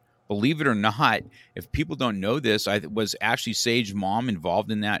program, and believe it or not, if people don't know this, was actually Sage's mom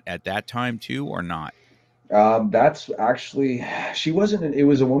involved in that at that time too, or not? That's actually, she wasn't. It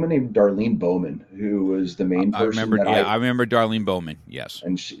was a woman named Darlene Bowman who was the main person. I remember Darlene Bowman. Yes,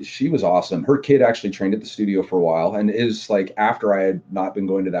 and she was awesome. Her kid actually trained at the studio for a while, and is like, after I had not been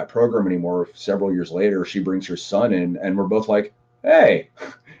going to that program anymore, several years later, she brings her son in, and we're both like, "Hey,"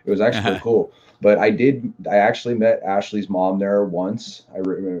 it was actually really cool. But I actually met Ashley's mom there once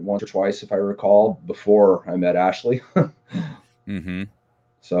or twice, if I recall, before I met Ashley.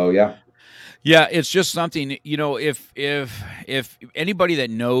 So yeah. Yeah, it's just something, you know, if anybody that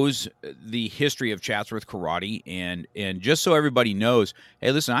knows the history of Chatsworth Karate, and just so everybody knows,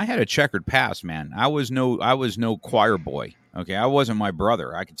 hey, listen, I had a checkered past, man. I was no choir boy. Okay, I wasn't my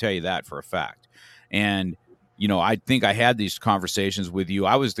brother. I can tell you that for a fact. And you know, I think I had these conversations with you.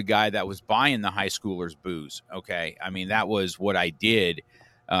 I was the guy that was buying the high schoolers booze. Okay, I mean, that was what I did.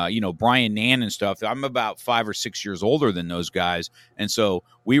 You know, Brian Nan and stuff. I'm about 5 or 6 years older than those guys, and so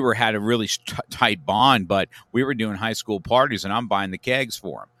we had a really tight bond. But we were doing high school parties, and I'm buying the kegs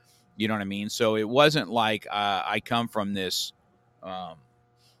for them. You know what I mean? So it wasn't like I come from this,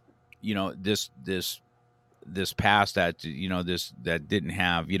 you know, this past that, you know, that didn't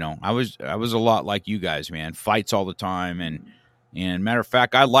have, you know, I was a lot like you guys, man. Fights all the time, and matter of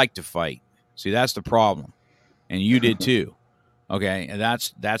fact, I like to fight. See, that's the problem, and you did too. Okay, and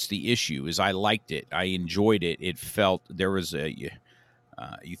that's the issue. Is I liked it, I enjoyed it. It felt there was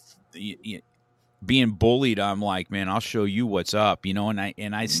being bullied. I'm like, man, I'll show you what's up, you know.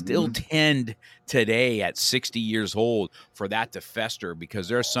 And I still tend today at 60 years old for that to fester, because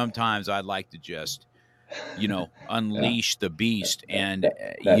there's sometimes I'd like to just, you know, unleash the beast. And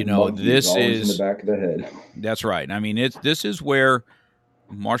that you know, this is in the back of the head. That's right. I mean, this is where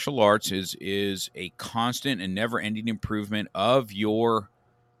martial arts is a constant and never-ending improvement of your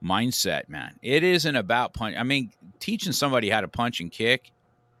mindset, man. It isn't about punch. I mean, teaching somebody how to punch and kick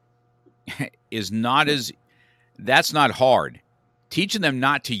is not that's not hard. Teaching them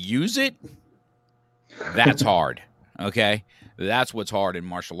not to use it, that's hard. Okay, that's what's hard in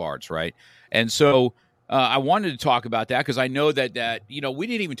martial arts, right? And so I wanted to talk about that, because I know that you know, we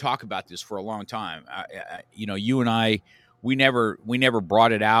didn't even talk about this for a long time. You know, you and I. We never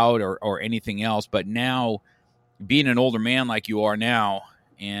brought it out or anything else. But now, being an older man like you are now,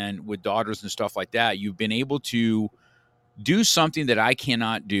 and with daughters and stuff like that, you've been able to do something that I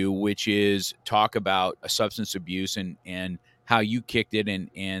cannot do, which is talk about a substance abuse and how you kicked it,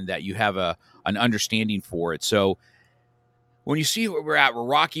 and that you have an understanding for it. So when you see where we're at, we're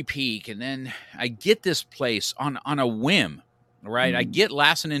Rocky Peak, and then I get this place on a whim, right? I get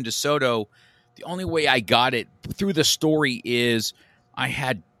Lassen and DeSoto. The only way I got it through the story is I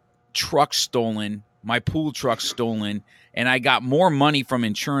had trucks stolen, my pool truck stolen, and I got more money from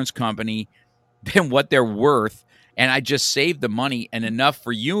insurance company than what they're worth. And I just saved the money and enough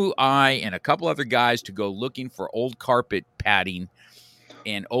for you, I, and a couple other guys to go looking for old carpet padding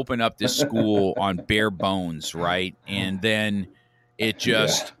and open up this school on bare bones, right? And then it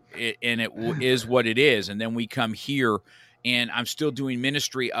just, it is what it is. And then we come here, and I'm still doing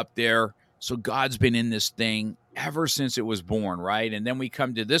ministry up there. So God's been in this thing ever since it was born, right? And then we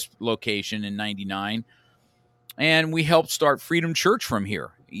come to this location in 99, and we helped start Freedom Church from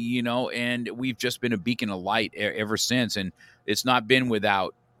here, you know, and we've just been a beacon of light ever since. And it's not been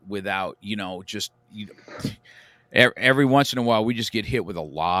without, you know, just, you know, every once in a while we just get hit with a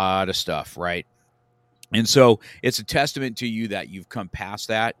lot of stuff, right? And so it's a testament to you that you've come past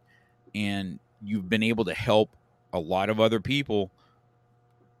that and you've been able to help a lot of other people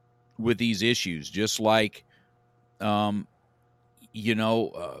with these issues. Just like, Bo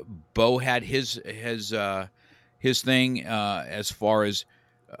had his thing as far as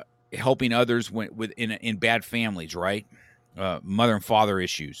helping others in bad families, right? Mother and father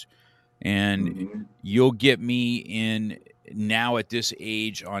issues. And you'll get me in now at this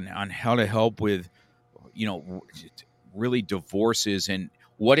age on how to help with, really divorces and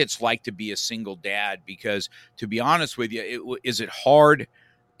what it's like to be a single dad. Because to be honest with you, is it hard?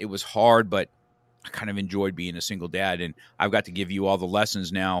 It was hard, but I kind of enjoyed being a single dad. And I've got to give you all the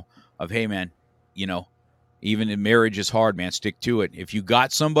lessons now of, hey man, even in marriage is hard, man, stick to it. If you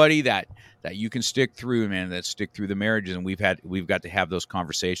got somebody that you can stick through, man, that stick through the marriages. And we've got to have those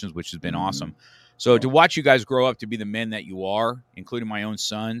conversations, which has been awesome. So to watch you guys grow up to be the men that you are, including my own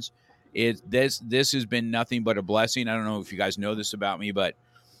sons, this has been nothing but a blessing. I don't know if you guys know this about me, but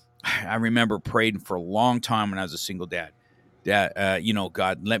I remember praying for a long time when I was a single dad. That,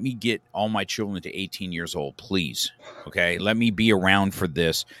 God, let me get all my children to 18 years old, please. Okay. Let me be around for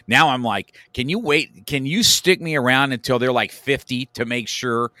this. Now I'm like, can you wait? Can you stick me around until they're like 50 to make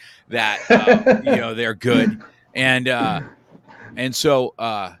sure that, they're good. And so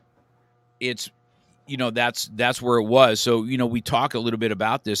it's, that's where it was. So, we talk a little bit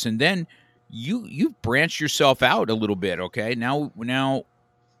about this, and then you branched yourself out a little bit. Okay. Now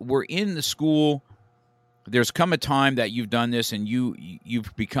we're in the school. There's come a time that you've done this, and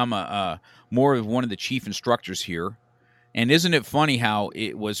you've become a more of one of the chief instructors here. And isn't it funny how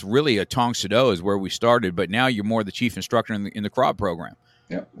it was really a Tong Soo is where we started, but now you're more the chief instructor in the CROB program,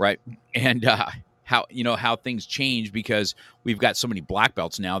 right? And how things change because we've got so many black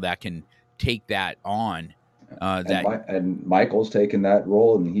belts now that can take that on. And Michael's taken that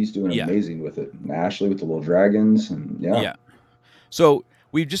role, and he's doing amazing with it. And Ashley with the Little Dragons, and So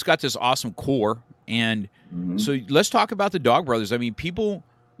we've just got this awesome core. And so let's talk about the Dog Brothers. I mean, this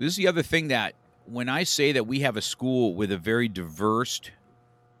is the other thing that when I say that we have a school with a very diverse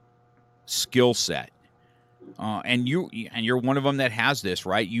skill set, and you're one of them that has this,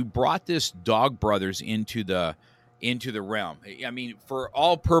 right? You brought this Dog Brothers into the realm. I mean, for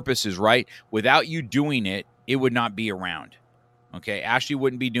all purposes, right? Without you doing it, it would not be around. Okay. Ashley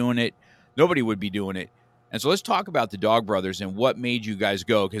wouldn't be doing it. Nobody would be doing it. And so let's talk about the Dog Brothers and what made you guys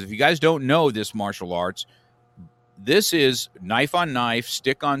go. Because if you guys don't know this martial arts, this is knife on knife,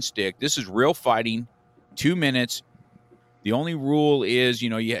 stick on stick. This is real fighting, 2 minutes. The only rule is,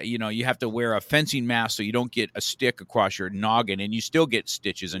 you have to wear a fencing mask so you don't get a stick across your noggin, and you still get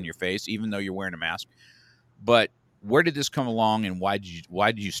stitches in your face, even though you're wearing a mask. But where did this come along, and why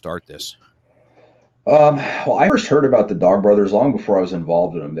did you start this? Well, I first heard about the Dog Brothers long before I was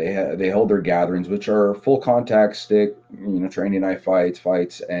involved in them. They hold their gatherings, which are full contact stick, training knife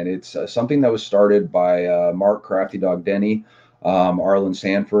fights, and it's something that was started by Mark Crafty Dog Denny, Arlen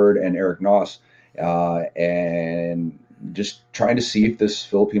Sanford, and Eric Noss, and just trying to see if this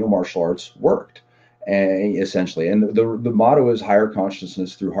Filipino martial arts worked, and essentially. And the motto is higher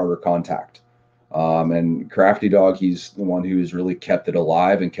consciousness through harder contact. And Crafty Dog, he's the one who's really kept it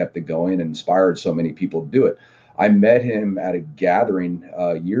alive and kept it going and inspired so many people to do it. I met him at a gathering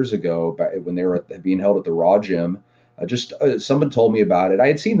years ago when they were being held at the Raw Gym. Someone told me about it. I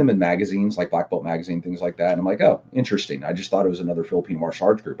had seen them in magazines like Black Belt Magazine, things like that. And I'm like, oh, interesting. I just thought it was another Filipino martial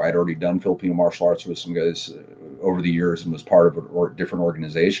arts group. I had already done Filipino martial arts with some guys over the years and was part of different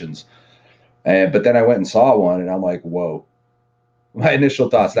organizations. But then I went and saw one, and I'm like, whoa. My initial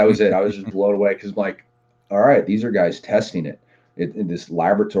thoughts, that was it. I was just blown away because I'm like, all right, these are guys testing it in this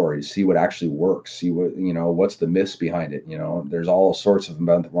laboratory to see what actually works, see what, what's the myths behind it. There's all sorts of them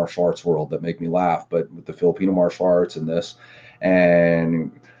about the martial arts world that make me laugh, but with the Filipino martial arts and this.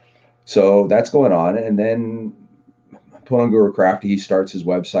 And so that's going on. And then Punong Guru Crafty, he starts his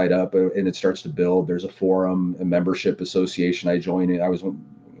website up and it starts to build. There's a forum, a membership association. I joined it. I was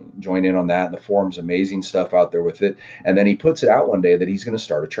join in on that, and the forum's amazing stuff out there with it. And then he puts it out one day that he's going to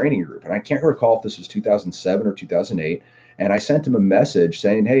start a training group, and I can't recall if this was 2007 or 2008. And I sent him a message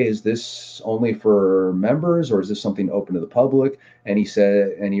saying, hey, is this only for members, or is this something open to the public? And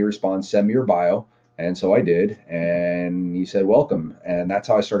he responds, send me your bio. And so I did, and he said, welcome. And that's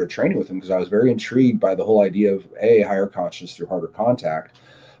how I started training with him, because I was very intrigued by the whole idea of higher consciousness through harder contact,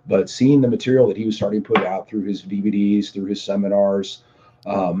 but seeing the material that he was starting to put out through his DVDs, through his seminars.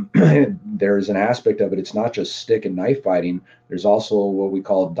 There's an aspect of it. It's not just stick and knife fighting. There's also what we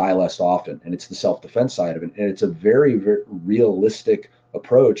call die less often, and it's the self-defense side of it. And it's a very, very realistic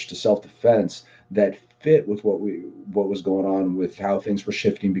approach to self-defense that fit with what was going on with how things were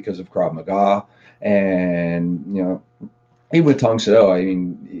shifting because of Krav Maga, and even with Tang Soo. I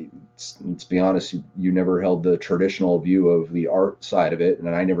mean, let's be honest, you never held the traditional view of the art side of it, and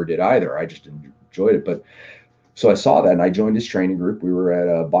I never did either. I just enjoyed it, but. So I saw that, and I joined his training group. We were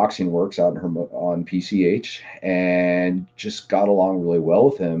at Boxing Works out on PCH, and just got along really well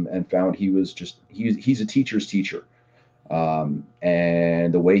with him, and found he's a teacher's teacher.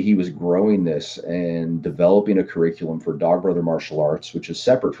 And the way he was growing this and developing a curriculum for Dog Brother Martial Arts, which is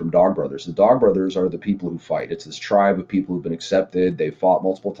separate from Dog Brothers. The Dog Brothers are the people who fight. It's this tribe of people who've been accepted. They've fought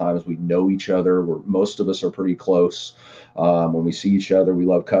multiple times. We know each other. Most of us are pretty close. When we see each other, we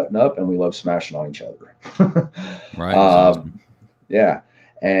love cutting up and we love smashing on each other. Right. Awesome. Yeah.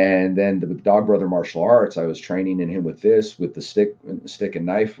 And then the Dog Brother Martial Arts, I was training in him with the stick and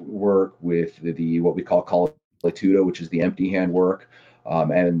knife work, with the what we call Tudo, which is the empty hand work.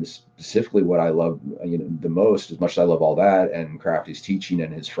 And specifically what I love the most, as much as I love all that, and Crafty's teaching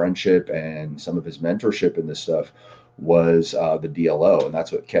and his friendship and some of his mentorship in this stuff, was the DLO. And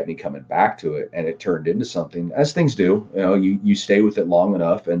that's what kept me coming back to it. And it turned into something, as things do. You stay with it long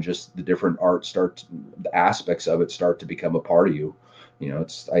enough, and just the different the aspects of it start to become a part of you.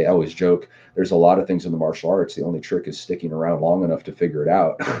 I always joke, there's a lot of things in the martial arts. The only trick is sticking around long enough to figure it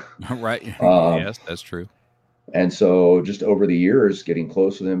out. Right. Yes, that's true. And so just over the years, getting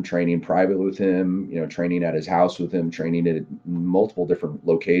close with him, training privately with him, training at his house with him, training at multiple different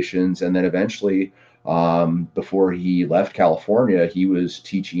locations. And then eventually, before he left California, he was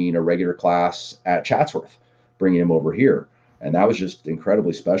teaching a regular class at Chatsworth, bringing him over here. And that was just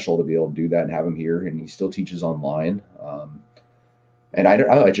incredibly special to be able to do that and have him here. And he still teaches online. And I don't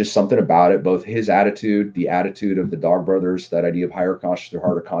know, just something about it, both his attitude, the attitude of the Dog Brothers, that idea of higher conscious through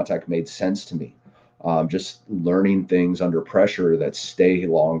harder contact made sense to me. Just learning things under pressure that stay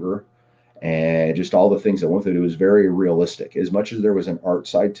longer, and just all the things that went through it. It was very realistic. As much as there was an art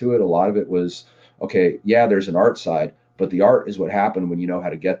side to it, a lot of it was, okay, yeah, there's an art side, but the art is what happened when you know how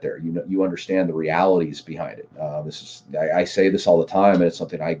to get there. You understand the realities behind it. I say this all the time, and it's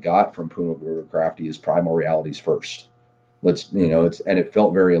something I got from Puma Crafty, is primal realities first. And it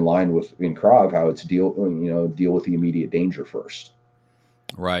felt very in line with in Krav, how it's deal with the immediate danger first.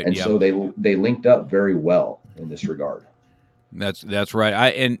 Right. And so they linked up very well in this regard. That's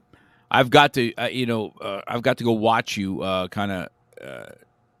right. I've got to go watch you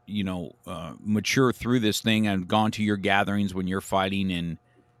mature through this thing. I've gone to your gatherings when you're fighting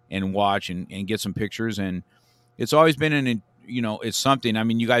and watch and get some pictures. And it's always been it's something. I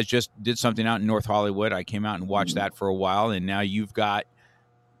mean, you guys just did something out in North Hollywood. I came out and watched that for a while. And now you've got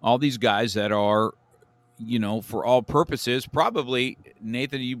all these guys that are, for all purposes, probably,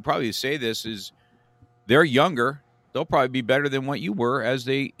 Nathan, you probably say this, is they're younger. They'll probably be better than what you were as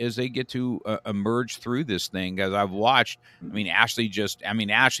they get to emerge through this thing. As I've watched, Ashley just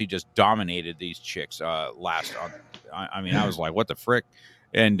dominated these chicks last on. I was like, what the frick?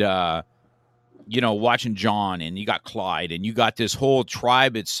 And, watching John, and you got Clyde, and you got this whole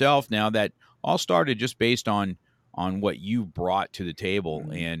tribe itself now that all started just based on what you brought to the table.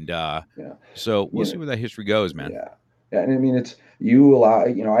 And so we'll see where that history goes, man. Yeah. And it's you allow,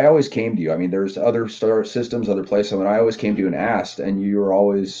 I always came to you. There's other systems, other places. I always came to you and asked, and you were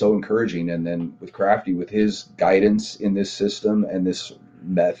always so encouraging. And then with Crafty, with his guidance in this system and this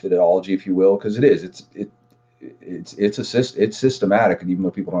methodology, if you will, because it's systematic, and even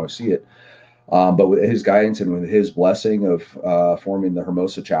though people don't see it, but with his guidance and with his blessing of forming the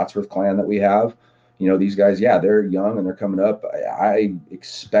Hermosa Chatsworth clan that we have, these guys, they're young and they're coming up. I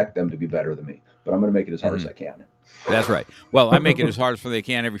expect them to be better than me, but I'm going to make it as hard as I can. That's right. Well, I make it as hard as they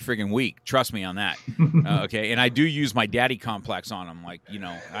can every freaking week. Trust me on that. Okay. And I do use my daddy complex on them. Like,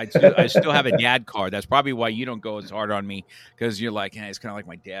 I still have a dad card. That's probably why you don't go as hard on me, because you're like, it's kind of like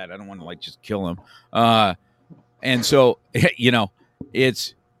my dad. I don't want to just kill him. And so,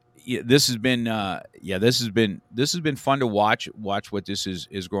 this has been fun to watch what this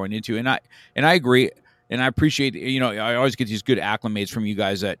is growing into. And I agree. And I appreciate, I always get these good acclimates from you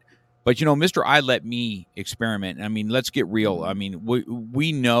guys but Mr. I let me experiment. Let's get real.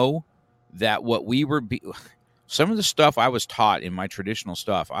 We know that what we were, some of the stuff I was taught in my traditional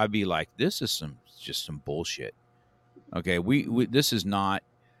stuff, I'd be like, this is just some bullshit. Okay. This is not,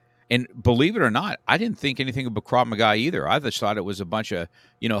 and believe it or not, I didn't think anything about Krav Maga either. I just thought it was a bunch of,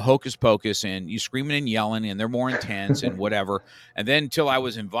 hocus pocus, and you screaming and yelling, and they're more intense and whatever. And then until I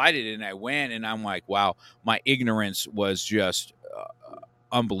was invited and I went, and I'm like, wow, my ignorance was just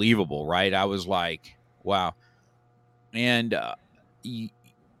unbelievable, right? I was like, wow. And, and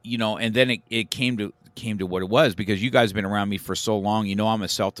then it came to what it was, because you guys have been around me for so long. I'm a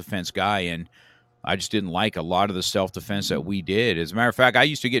self-defense guy, and I just didn't like a lot of the self-defense that we did. As a matter of fact, I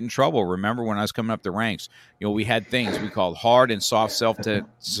used to get in trouble. Remember when I was coming up the ranks, we had things we called hard and soft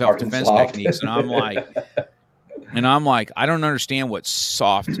self-defense techniques. And I'm like, I don't understand what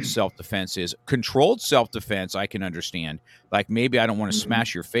soft self-defense is. Controlled self-defense, I can understand. Like maybe I don't want to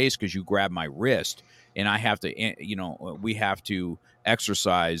smash your face because you grab my wrist, and I have to, we have to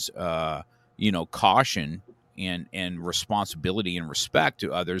exercise, caution and responsibility and respect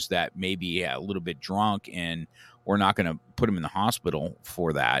to others that may be a little bit drunk, and we're not going to put them in the hospital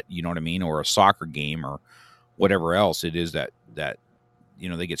for that. You know what I mean? Or a soccer game or whatever else it is that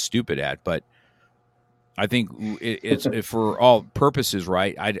they get stupid at. But I think it's for all purposes,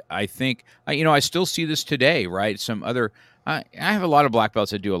 right? I think, I still see this today, right? Some other, I have a lot of black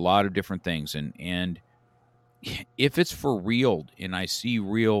belts that do a lot of different things. And if it's for real and I see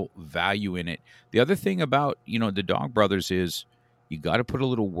real value in it, the other thing about, the Dog Brothers is you got to put a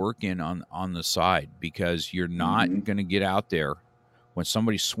little work in on the side, because you're not going to get out there when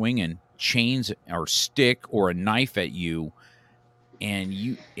somebody's swinging chains or stick or a knife at you.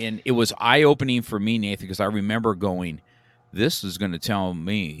 And it was eye-opening for me, Nathan, because I remember going, this is going to tell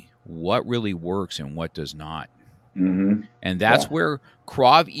me what really works and what does not. Mm-hmm. And that's where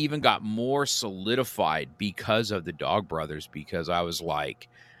Krav even got more solidified because of the Dog Brothers, because I was like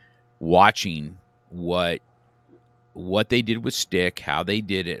watching what they did with stick, how they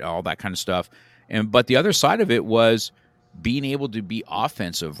did it, all that kind of stuff. But the other side of it was being able to be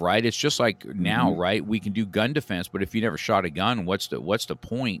offensive, right? It's just like now, right? We can do gun defense, but if you never shot a gun, what's the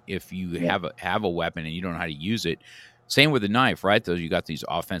point if you have a weapon and you don't know how to use it? Same with the knife, right? Though you got these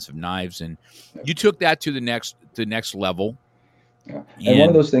offensive knives, and you took that to the next level. Yeah. And one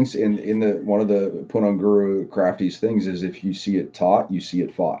of those things in one of the Punhan Guru Crafty's things is, if you see it taught, you see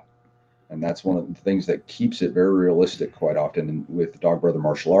it fought. And that's one of the things that keeps it very realistic quite often with Dog Brother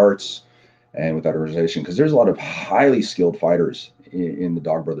Martial Arts and with that organization, because there's a lot of highly skilled fighters in the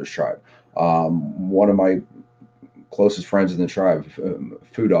Dog Brothers tribe. One of my closest friends in the tribe,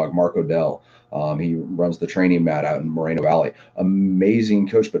 Foo Dog, Mark Odell, he runs the training mat out in Moreno Valley. Amazing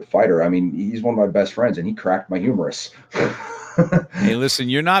coach, but fighter. I mean, he's one of my best friends, and he cracked my humerus. Hey, listen,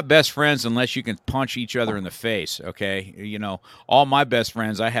 you're not best friends unless you can punch each other in the face, okay? All my best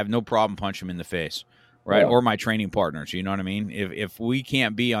friends, I have no problem punching them in the face, right? Yeah. Or my training partners, you know what I mean? If we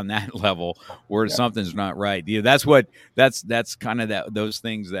can't be on that level where something's not right, that's kind of those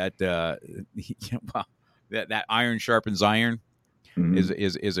things that that iron sharpens iron.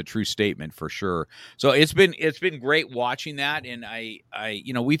 Is a true statement for sure. So it's been great watching that, and I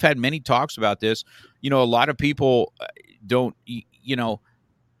we've had many talks about this. A lot of people don't.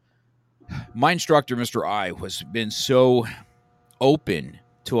 My instructor, Mr. I, has been so open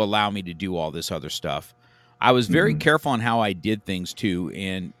to allow me to do all this other stuff. I was very careful on how I did things too,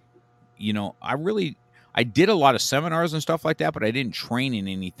 and I did a lot of seminars and stuff like that, but I didn't train in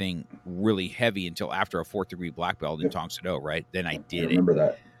anything really heavy until after a 4th degree black belt in Tong Soo Do, right? Then I did it. I remember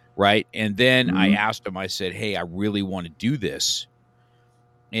that. Right? And then I asked him, I said, hey, I really want to do this.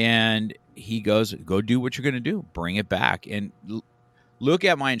 And he goes, go do what you're going to do. Bring it back. And look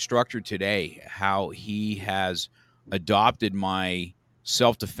at my instructor today, how he has adopted my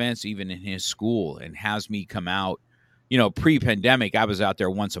self-defense even in his school, and has me come out. Pre-pandemic, I was out there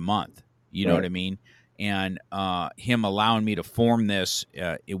once a month. You know what I mean? And him allowing me to form this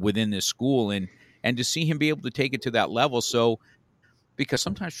within this school, and to see him be able to take it to that level. So, because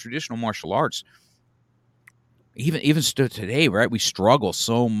sometimes traditional martial arts, even still today, right, we struggle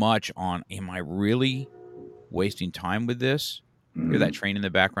so much on, am I really wasting time with this? Hear that train in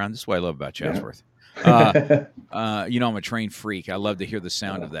the background? This is what I love about Chatsworth. I'm a train freak. I love to hear the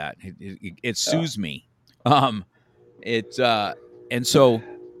sound of that. It soothes me. And so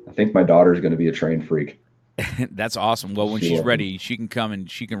I think my daughter is going to be a train freak. That's awesome. Well, when she's ready, she can come and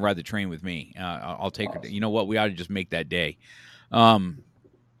she can ride the train with me. I'll take her. You know what? We ought to just make that day.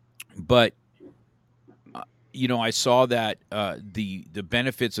 But I saw that the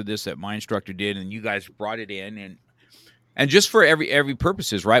benefits of this that my instructor did, and you guys brought it in, and just for every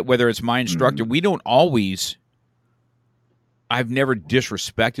purposes, right? Whether it's my instructor, we don't always. I've never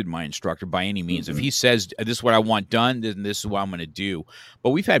disrespected my instructor by any means. If he says this is what I want done, then this is what I'm going to do. But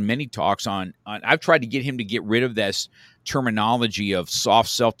we've had many talks on. I've tried to get him to get rid of this terminology of soft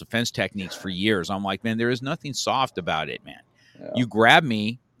self-defense techniques for years. I'm like, man, there is nothing soft about it, man. Yeah. You grab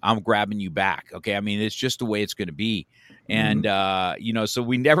me, I'm grabbing you back. Okay, I mean, it's just the way it's going to be. And so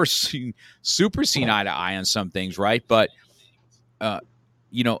we never seen eye to eye on some things, right? But and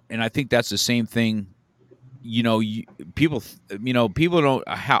I think that's the same thing people don't,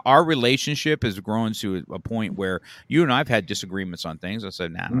 how our relationship has grown to a point where you and I've had disagreements on things. I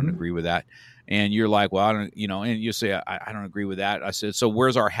said, nah, I don't agree with that. And you're like, well, I don't, and you say, I don't agree with that. I said, so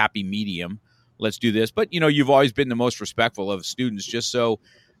where's our happy medium? Let's do this. But, you've always been the most respectful of students, just so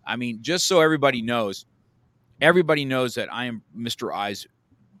everybody knows that I am Mr. I's,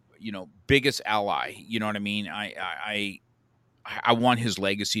 biggest ally. You know what I mean? I want his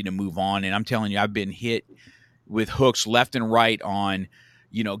legacy to move on. And I'm telling you, I've been hit with hooks left and right on,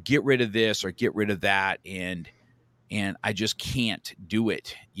 get rid of this or get rid of that. And I just can't do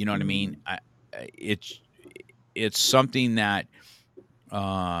it. You know what I mean? It's something that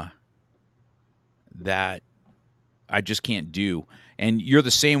I just can't do. And you're the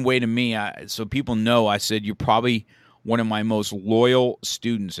same way to me. So people know, I said, you're probably one of my most loyal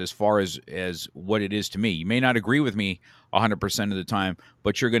students as far as what it is to me. You may not agree with me 100% of the time,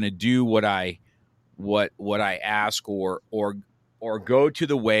 but you're going to do what I ask or go to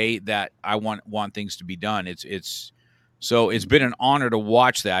the way that I want things to be done. So it's been an honor to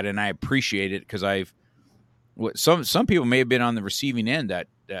watch that, and I appreciate it, because some people may have been on the receiving end that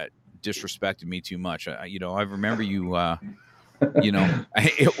disrespected me too much. I remember you.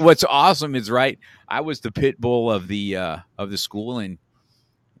 What's awesome is, right, I was the pit bull of the school,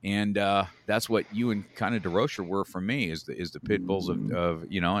 and that's what you and kind of DeRocher were for me, is the pit bulls of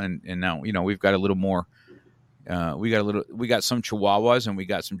and now we've got a little more. We got some Chihuahuas, and we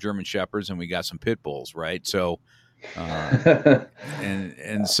got some German Shepherds, and we got some pit bulls, right? So,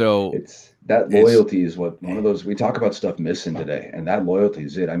 and so it's that loyalty is what one of those, we talk about stuff missing today, and that loyalty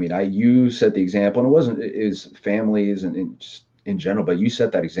is it. I mean, you set the example, and it is families and just in general, but you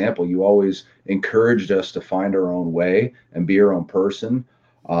set that example. You always encouraged us to find our own way and be our own person.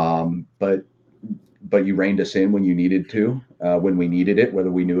 But you reined us in when you needed to, when we needed it, whether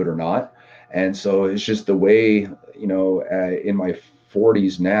we knew it or not. And so it's just the way, in my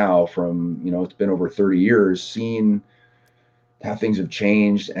 40s now, from, it's been over 30 years, seeing how things have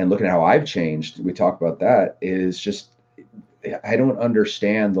changed and looking at how I've changed. We talk about that, is just, I don't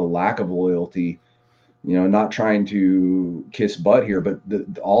understand the lack of loyalty, not trying to kiss butt here, but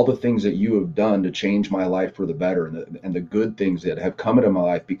all the things that you have done to change my life for the better, and the good things that have come into my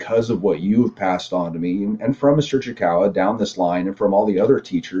life because of what you have passed on to me, and from Mr. Chikawa down this line, and from all the other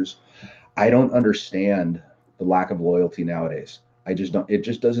teachers. I don't understand the lack of loyalty nowadays. I just don't. It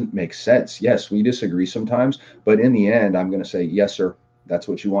just doesn't make sense. Yes, we disagree sometimes, but in the end, I'm going to say, yes, sir. That's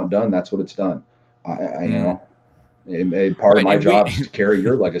what you want done. That's what it's done. Part of my job is to carry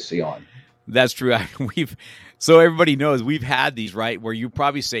your legacy on. That's true. So everybody knows we've had these, right, where you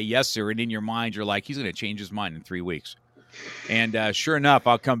probably say yes, sir, and in your mind you're like, he's going to change his mind in 3 weeks. And sure enough,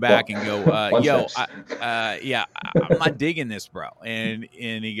 I'll come back and go, I'm not digging this, bro. And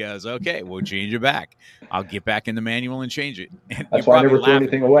he goes, okay, we'll change it back. I'll get back in the manual and change it. And that's why I never threw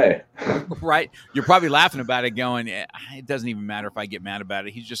anything away. Right? You're probably laughing about it, going, it doesn't even matter if I get mad about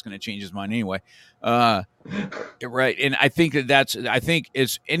it. He's just going to change his mind anyway. Right? And I think I think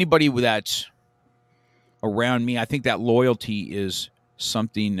it's anybody that's around me. I think that loyalty is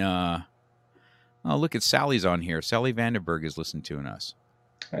something. Oh, look at Sally's on here. Sally Vandenberg is listening to us.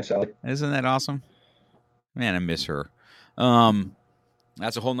 Hi, Sally. Isn't that awesome? Man, I miss her.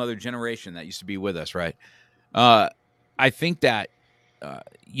 That's a whole nother generation that used to be with us, right? I think that,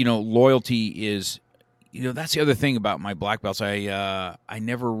 loyalty is, that's the other thing about my black belts. I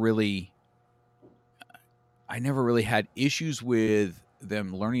never really had issues with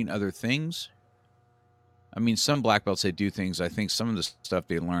them learning other things. I mean, some black belts, they do things. I think some of the stuff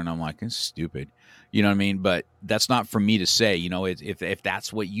they learn, I'm like, it's stupid. You know what I mean? But that's not for me to say. If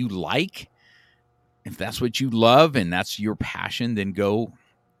that's what you like, if that's what you love, and that's your passion, then go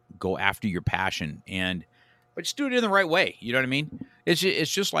after your passion. But just do it in the right way. You know what I mean? It's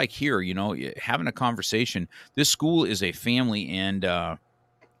just like here, having a conversation. This school is a family, and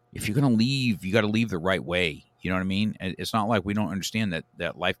if you're going to leave, you got to leave the right way. You know what I mean? It's not like we don't understand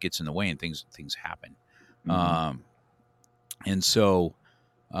that life gets in the way and things happen. Mm-hmm. And so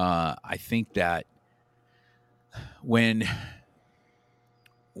I think that when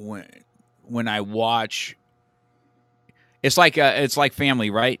I watch, it's like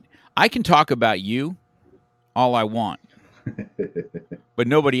family, right? I can talk about you all I want, but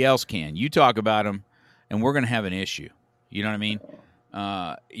nobody else can. You talk about them, and we're going to have an issue. You know what I mean?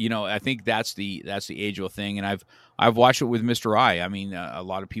 I think that's the age-old thing, and I've watched it with Mr. I. I mean, a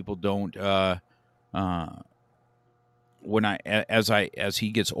lot of people don't. As he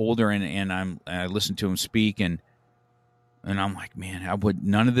gets older and I listen to him speak and I'm like, man,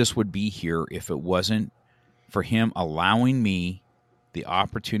 none of this would be here if it wasn't for him allowing me the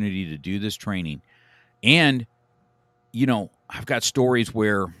opportunity to do this training. And, you know, I've got stories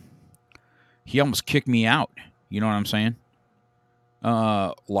where he almost kicked me out. You know what I'm saying?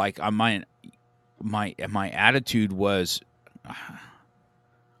 Like my attitude was,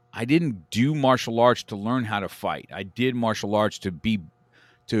 I didn't do martial arts to learn how to fight. I did martial arts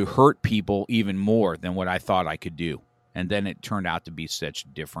to hurt people even more than what I thought I could do. And then it turned out to be such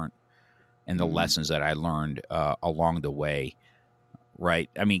different, and the lessons that I learned along the way. Right.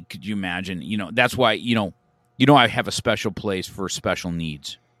 I mean, could you imagine, you know, that's why, I have a special place for special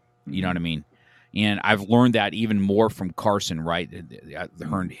needs. You know what I mean? And I've learned that even more from Carson, right? I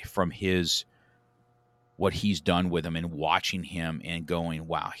learned from what he's done with him, and watching him and going,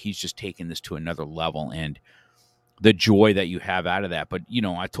 wow, he's just taken this to another level, and the joy that you have out of that. But,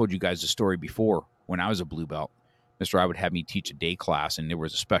 I told you guys the story before. When I was a blue belt, Mr. I would have me teach a day class, and there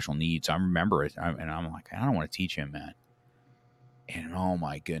was a special needs. I remember it. And I'm like, I don't want to teach him, man. And oh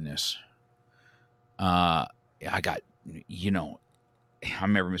my goodness. I got, I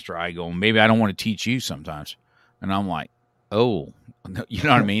remember Mr. I going, maybe I don't want to teach you sometimes. And I'm like, oh, you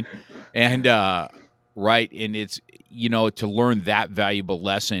know what I mean? And, right. And it's, to learn that valuable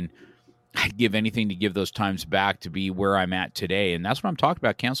lesson, I'd give anything to give those times back to be where I'm at today. And that's what I'm talking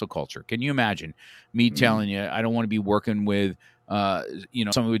about, cancel culture. Can you imagine me telling you, I don't want to be working with,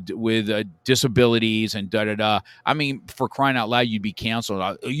 someone with disabilities and da-da-da. I mean, for crying out loud, you'd be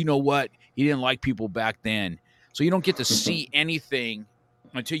canceled. You know what? He didn't like people back then. So you don't get to see anything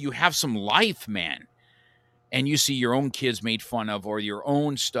until you have some life, man. And you see your own kids made fun of, or your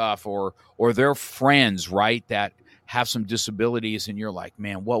own stuff, or their friends, right, that have some disabilities, and you're like,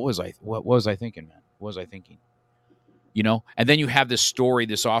 man, what was I thinking, man? What was I thinking? And then you have this story,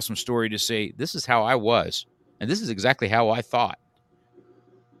 this awesome story to say, this is how I was, and this is exactly how I thought.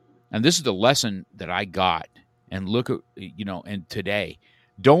 And this is the lesson that I got. And look at, and today,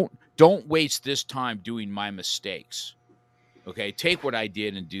 don't waste this time doing my mistakes. Okay, take what I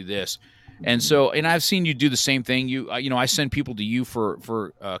did and do this. And so, and I've seen you do the same thing. I send people to you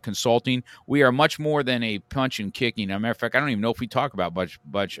for consulting. We are much more than a punch and kicking. As a matter of fact, I don't even know if we talk about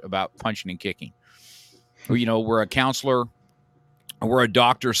much about punching and kicking. We're a counselor, we're a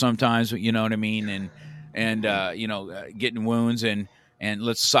doctor sometimes. You know what I mean? And getting wounds and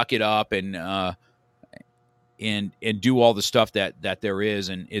let's suck it up and do all the stuff that there is.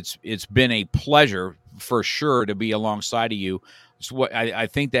 And it's been a pleasure for sure to be alongside of you. So what I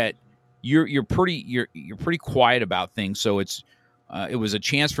think that you're pretty quiet about things. So it was a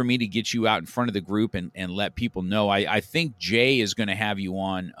chance for me to get you out in front of the group and let people know. I think Jay is going to have you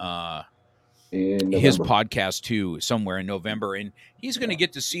on his podcast too, somewhere in November. And he's going to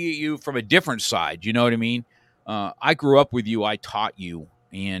get to see you from a different side. You know what I mean? I grew up with you. I taught you.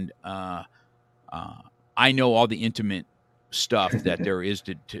 And I know all the intimate stuff that there is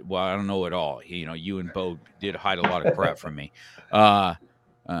well, I don't know it all. You and Bo did hide a lot of crap from me.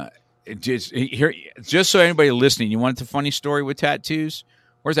 Just so anybody listening, you want the funny story with tattoos?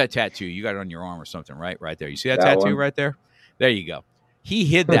 Where's that tattoo? You got it on your arm or something, right there. You see that tattoo one? Right there? There you go. He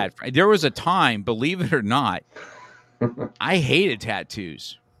hid that. There was a time, believe it or not, I hated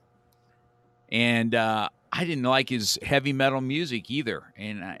tattoos. And I didn't like his heavy metal music either.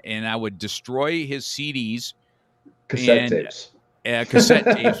 And I would destroy his CDs. Cassette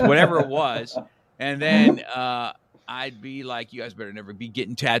tapes, whatever it was. And then I'd be like, you guys better never be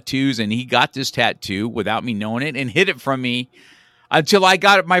getting tattoos. And he got this tattoo without me knowing it and hid it from me until I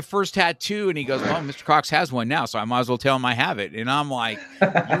got my first tattoo. And he goes, well, Mr. Cox has one now, so I might as well tell him I have it. And I'm like,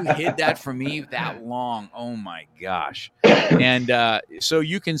 you hid that from me that long. Oh, my gosh. And so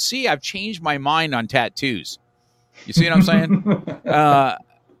you can see I've changed my mind on tattoos. You see what I'm saying?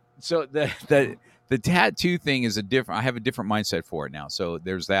 So the tattoo thing is I have a different mindset for it now. So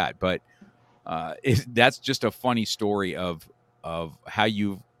there's that. But that's just a funny story of how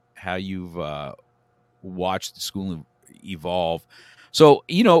you've watched the school evolve. So,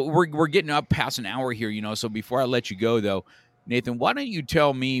 we're getting up past an hour here, so before I let you go though, Nathan, why don't you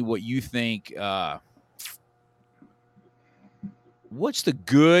tell me what you think, what's the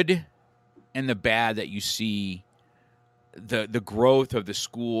good and the bad that you see the growth of the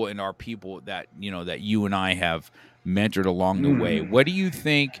school and our people that, that you and I have mentored along the way? What do you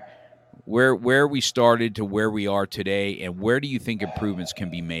think, where we started to where we are today, and where do you think improvements can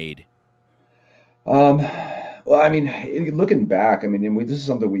be made? Well, I mean, looking back, this is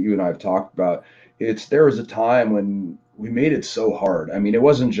something you and I have talked about. There was a time when we made it so hard. I mean, it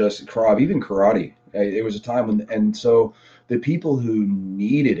wasn't just Krav, even karate. It was a time when, and so the people who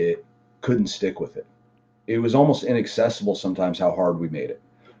needed it couldn't stick with it. It was almost inaccessible sometimes how hard we made it.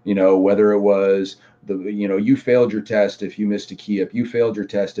 Whether it was you failed your test if you missed a key up, you failed your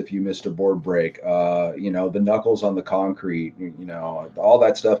test if you missed a board break, the knuckles on the concrete, all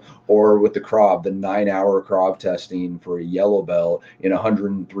that stuff. Or with the CROV, the 9-hour CROV testing for a yellow belt in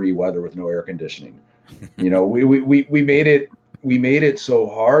 103 weather with no air conditioning. We made it so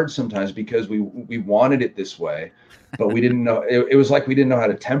hard sometimes because we wanted it this way, but we didn't know. It was like we didn't know how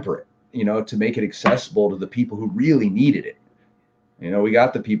to temper it, to make it accessible to the people who really needed it. We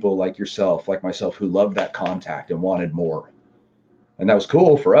got the people like yourself, like myself, who loved that contact and wanted more. And that was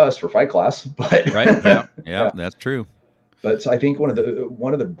cool for us for fight class, but right. Yeah, that's true. But so I think one of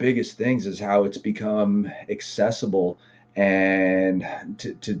the biggest things is how it's become accessible, and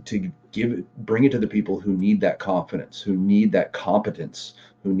to bring it to the people who need that confidence, who need that competence,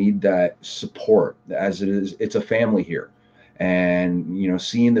 who need that support. As it's a family here, and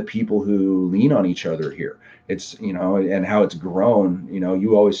seeing the people who lean on each other here. It's and how it's grown.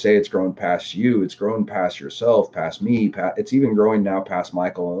 You always say it's grown past you. It's grown past yourself, past me. It's even growing now past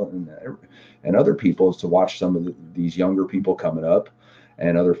Michael and other people, to watch some of these younger people coming up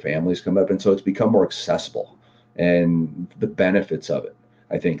and other families come up. And so it's become more accessible, and the benefits of it.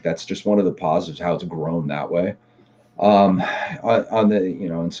 I think that's just one of the positives, how it's grown that way. On the,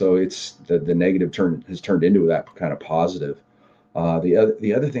 and so it's the negative has turned into that kind of positive.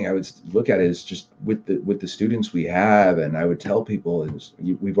 The other thing I would look at is just with the students we have, and I would tell people is,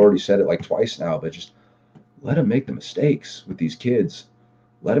 we've already said it like twice now, but just let them make the mistakes with these kids.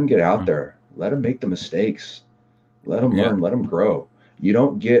 Let them get out there. Let them make the mistakes. Let them learn. Let them grow. You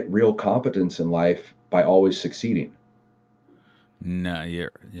don't get real competence in life by always succeeding. No,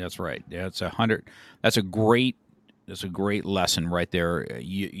 that's right. That's a great lesson right there.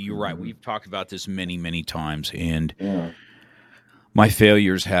 You're right. We've talked about this many, many times, and my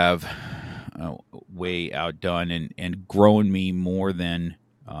failures have way outdone and grown me more than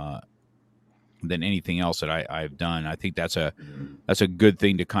anything else that I've done. I think that's a good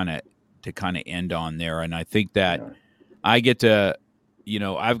thing to kind of end on there. And I think that I get to,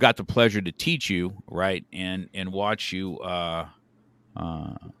 I've got the pleasure to teach you, right, and watch you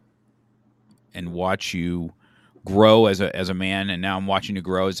grow as a man, and now I'm watching you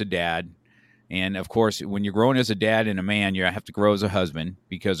grow as a dad. And of course, when you're growing as a dad and a man, you have to grow as a husband,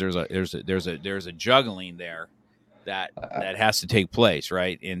 because there's a juggling there that has to take place,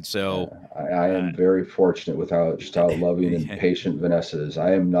 right? And so I am very fortunate with how loving and patient Vanessa is.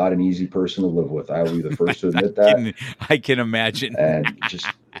 I am not an easy person to live with. I will be the first to admit that. I can imagine. And just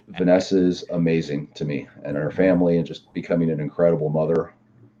Vanessa is amazing to me and our family, and just becoming an incredible mother.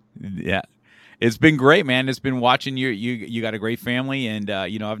 Yeah. It's been great, man. It's been watching you. You got a great family, and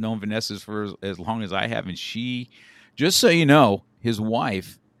I've known Vanessa for as long as I have, and she, just so you know, his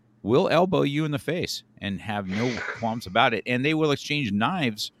wife will elbow you in the face and have no qualms about it, and they will exchange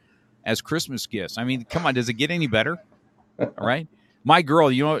knives as Christmas gifts. I mean, come on, does it get any better? All right, my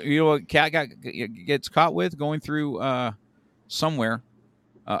girl, you know what Kat gets caught with going through somewhere,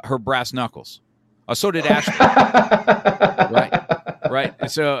 her brass knuckles. So did Ashley. Right.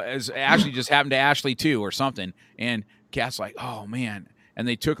 So as Ashley just happened to Ashley too, or something. And Kat's like, "Oh man!" And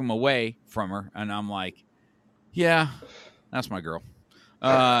they took him away from her, and I'm like, "Yeah, that's my girl."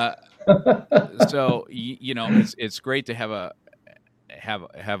 So it's great to have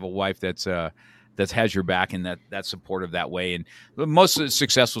a wife that's has your back, and that's supportive that way. And most of the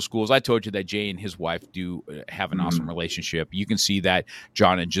successful schools, I told you that Jay and his wife do have an awesome relationship. You can see that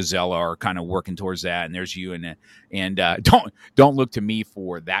John and Gisela are kind of working towards that, and there's you and don't look to me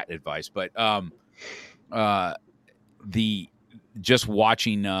for that advice, but the just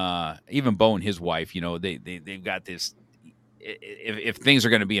watching even Bo and his wife, they've got this. If things are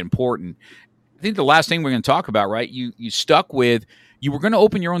going to be important, I think the last thing we're going to talk about, right? You stuck with. You were going to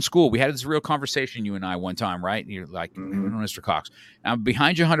open your own school. We had this real conversation, you and I, one time, right? And you're like, Mr. Cox, I'm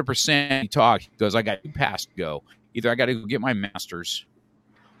behind you 100%. He talked. He goes, I got 2 paths to go. Either I got to go get my master's,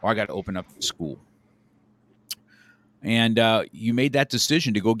 or I got to open up the school. And you made that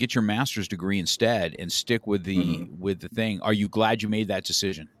decision to go get your master's degree instead and stick with the thing. Are you glad you made that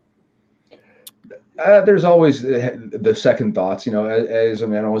decision? There's always the second thoughts, as a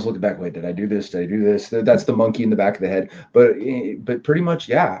man, I always look back, wait, did I do this? Did I do this? That's the monkey in the back of the head. But pretty much,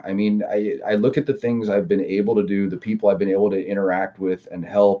 yeah. I mean, I look at the things I've been able to do, the people I've been able to interact with and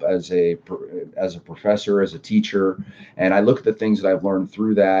help as a professor, as a teacher. And I look at the things that I've learned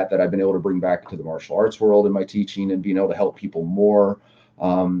through that I've been able to bring back to the martial arts world in my teaching, and being able to help people more.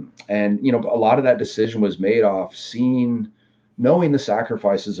 And a lot of that decision was made off knowing the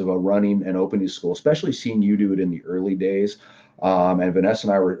sacrifices of running and opening school, especially seeing you do it in the early days. And Vanessa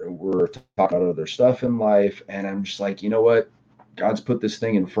and I were talking about other stuff in life. And I'm just like, you know what? God's put this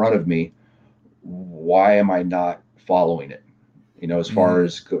thing in front of me. why am I not following it? As far Mhm.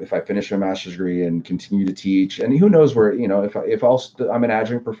 as if I finish my master's degree and continue to teach, and who knows where, I'm an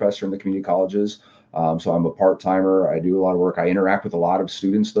adjunct professor in the community colleges. So I'm a part-timer. I do a lot of work. I interact with a lot of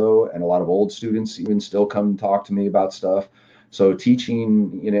students though, and a lot of old students even still come and talk to me about stuff. So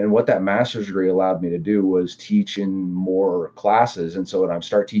teaching, and what that master's degree allowed me to do was teach in more classes. And so when I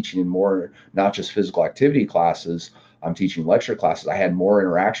start teaching in more, not just physical activity classes, I'm teaching lecture classes. I had more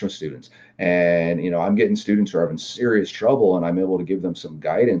interaction with students. And I'm getting students who are having serious trouble, and I'm able to give them some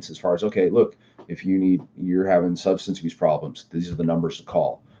guidance as far as, okay, look, if you're having substance abuse problems, these are the numbers to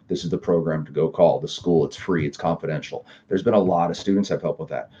call. This is the program to go call. The school, it's free, it's confidential. There's been a lot of students I've helped with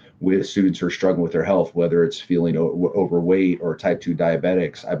that, with students who are struggling with their health, whether it's feeling overweight or type 2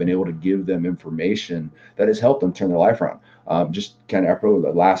 diabetics. I've been able to give them information that has helped them turn their life around. Just kind of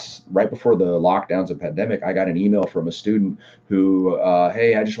right before the lockdowns and pandemic, I got an email from a student who,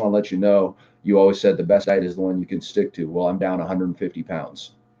 hey, I just want to let you know, you always said the best diet is the one you can stick to. Well, I'm down 150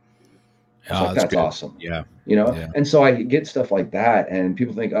 pounds. I was Oh, like, that's that's good. awesome. Yeah. Yeah. And so I get stuff like that, and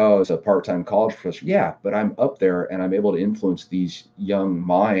people think, oh, it's a part-time college professor. Yeah, but I'm up there and I'm able to influence these young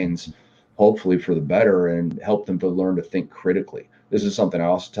minds, hopefully for the better, and help them to learn to think critically. This is something I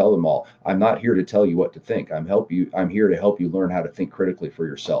also tell them all. I'm not here to tell you what to think. I'm here to help you learn how to think critically for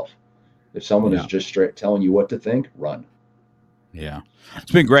yourself. If someone is Yeah. just straight telling you what to think, run. Yeah.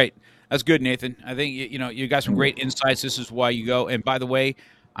 It's been great. That's good, Nathan. I think you got some great insights. This is why you go. And by the way,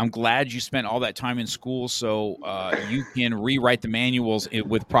 I'm glad you spent all that time in school so you can rewrite the manuals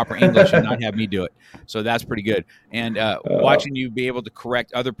with proper English and not have me do it. So that's pretty good. And Uh, watching you be able to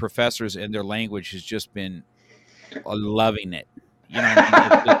correct other professors in their language has just been loving it. You know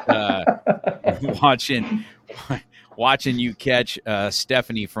what I mean? It's just watching you catch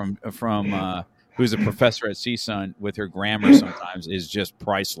Stephanie from who's a professor at CSUN with her grammar sometimes is just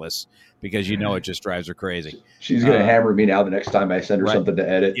priceless because it just drives her crazy. she's gonna Uh, hammer me now the next time I send her right? something to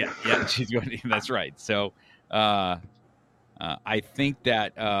edit. Yeah, she's going. That's right. So uh, I think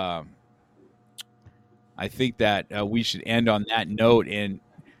that we should end on that note. And Can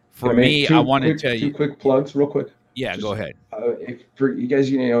for I make me, I want to tell two you, quick plugs real quick? yeah, go Just ahead. if for you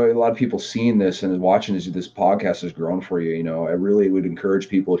guys, a lot of people seeing this and watching this podcast has grown for you. I really would encourage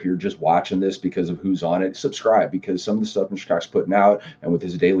people, if you're just watching this because of who's on it, subscribe, because some of the stuff Mr. Cox putting out and with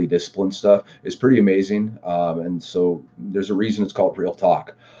his daily discipline stuff is pretty amazing. And so there's a reason it's called Real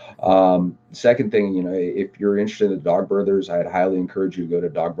Talk. Second thing, if you're interested in the Dog Brothers, I'd highly encourage you to go to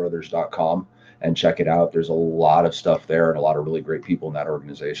dogbrothers.com and check it out. There's a lot of stuff there and a lot of really great people in that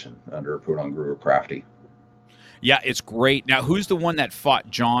organization under Put On Guru Crafty. Yeah, it's great. Now, who's the one that fought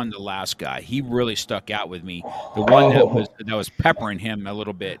John, the last guy? He really stuck out with me. The one that was peppering him a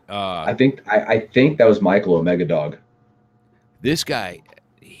little bit. I think that was Michael Omega Dog. This guy,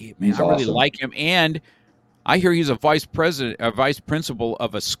 man, He's I really awesome. like him, and I hear he's a vice principal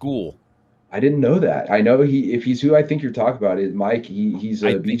of a school. I didn't know that. I know if he's who I think you're talking about is Mike. He's I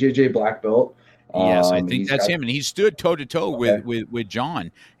a think BJJ black belt. Yes, I think He's that's got him, and he stood toe to toe okay. with John.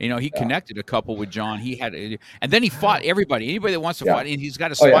 He Yeah. connected a couple with John. And then he fought everybody, anybody that wants to Yeah. fight, and he's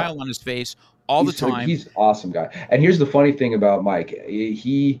got a Oh yeah. smile on his face all the time. He's awesome guy. And here's the funny thing about Mike.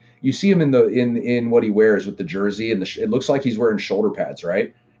 You see him in what he wears with the jersey, and it looks like he's wearing shoulder pads,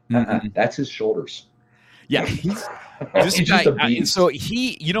 right? Hmm. That's his shoulders. Yeah, this He's just guy. a And so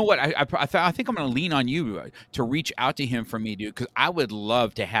beast. you know what? I think I'm going to lean on you to reach out to him for me, dude, because I would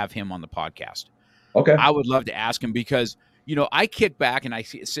love to have him on the podcast. Okay. I would love to ask him because I kick back and I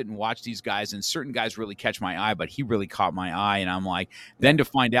sit and watch these guys, and certain guys really catch my eye, but he really caught my eye, and I'm like, then to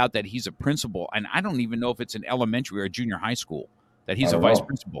find out that he's a principal, and I don't even know if it's an elementary or a junior high school that I he's a don't vice know.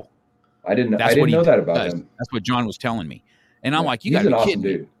 principal. I That's what didn't he know that about does. him. That's what John was telling me, and I'm Yeah. like, you got He's to an be awesome kidding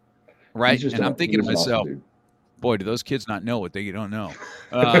me, dude. right? And I'm thinking to He's an awesome myself, dude. boy, do those kids not know what they don't know,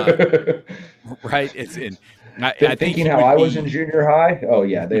 uh, right? I think Thinking he how would I was in be. junior high. Oh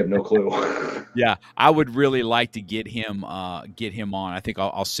yeah, they have no clue. Yeah, I would really like to get him on. I think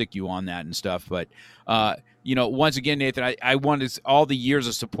I'll sick you on that and stuff. But once again, Nathan, I wanted all the years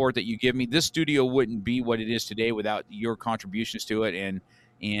of support that you give me. This studio wouldn't be what it is today without your contributions to it. And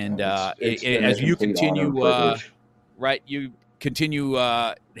It's been a as you complete honor and continue, privilege. right, you continue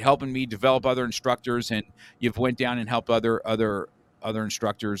helping me develop other instructors, and you've went down and helped other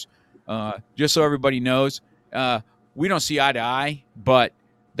instructors. Just so everybody knows, we don't see eye to eye, but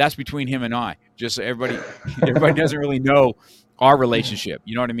that's between him and I. Just so everybody doesn't really know our relationship.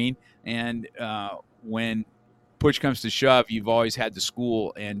 You know what I mean? And when push comes to shove, you've always had the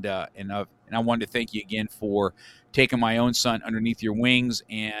school, and I wanted to thank you again for taking my own son underneath your wings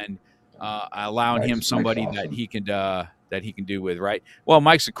and allowing him somebody Mike's awesome. that he can do with, right? Well,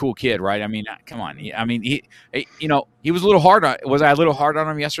 Mike's a cool kid, right? I mean, come on. He was a little hard on. Was I a little hard on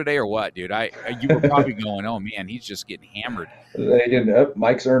him yesterday or what, dude? You were probably going, oh man, he's just getting hammered. They didn't.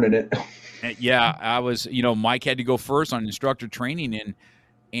 Mike's earning it. Yeah, I was. Mike had to go first on instructor training,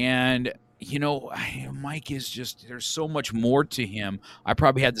 and Mike is just. There's so much more to him. I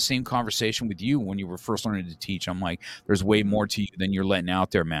probably had the same conversation with you when you were first learning to teach. I'm like, there's way more to you than you're letting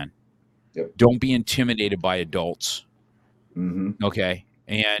out there, man. Yep. Don't be intimidated by adults. Mm-hmm. Okay.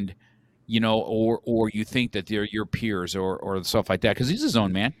 And, or you think that they're your peers or stuff like that. Cause he's his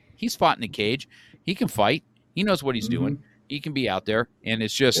own man. He's fought in the cage. He can fight. He knows what he's doing. He can be out there. And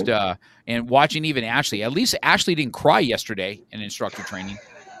it's just, and watching even Ashley, at least Ashley didn't cry yesterday in instructor training.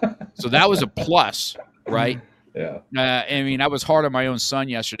 So that was a plus, right? Yeah. I was hard on my own son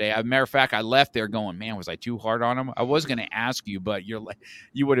yesterday. As a matter of fact, I left there going, man, was I too hard on him? I was going to ask you, but you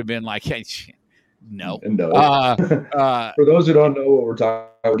would have been like, hey, no. For those who don't know what we're talking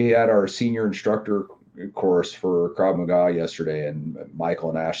about, we had our senior instructor course for Krav Maga yesterday, and Michael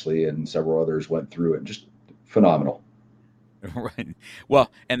and Ashley and several others went through it. Just phenomenal. Right.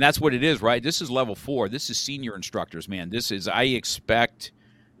 Well, and that's what it is, right? This is level 4. This is senior instructors, man. I expect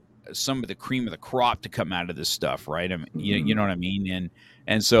some of the cream of the crop to come out of this stuff, right? I mean, you know what I mean?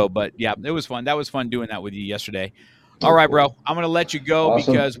 And so, but yeah, it was fun. That was fun doing that with you yesterday. All right, bro. I'm going to let you go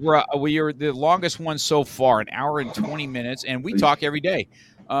because we are the longest one so far, an hour and 20 minutes, and we talk every day.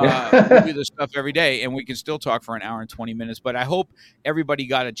 We do this stuff every day, and we can still talk for an hour and 20 minutes. But I hope everybody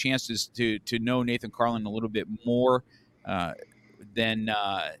got a chance to know Nathan Carlin a little bit more than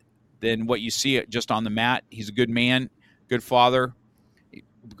what you see just on the mat. He's a good man, good father.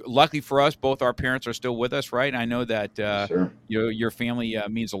 Luckily for us, both our parents are still with us, right? I know that Sure. your family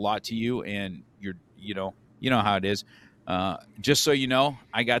means a lot to you, and you know how it is. Just so you know,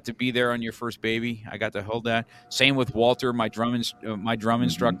 I got to be there on your first baby. I got to hold that. Same with Walter, my drum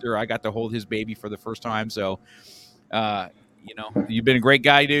instructor. I got to hold his baby for the first time. So, you've been a great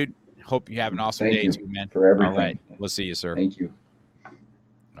guy, dude. Hope you have an awesome day too, man. For everything. All right, we'll see you, sir. Thank you.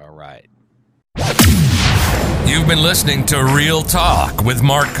 All right. You've been listening to Real Talk with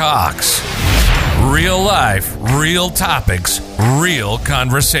Mark Cox. Real life, real topics, real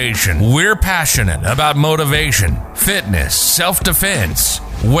conversation. We're passionate about motivation, fitness, self-defense,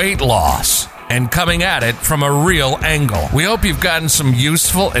 weight loss, and coming at it from a real angle. We hope you've gotten some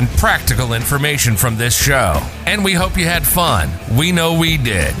useful and practical information from this show. And we hope you had fun. We know we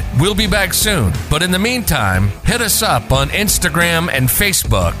did. We'll be back soon. But in the meantime, hit us up on Instagram and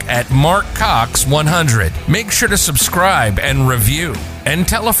Facebook at MarkCox100. Make sure to subscribe and review. And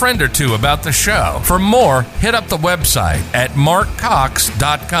tell a friend or two about the show. For more, hit up the website at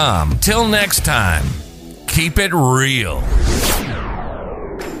markcox.com. Till next time, keep it real.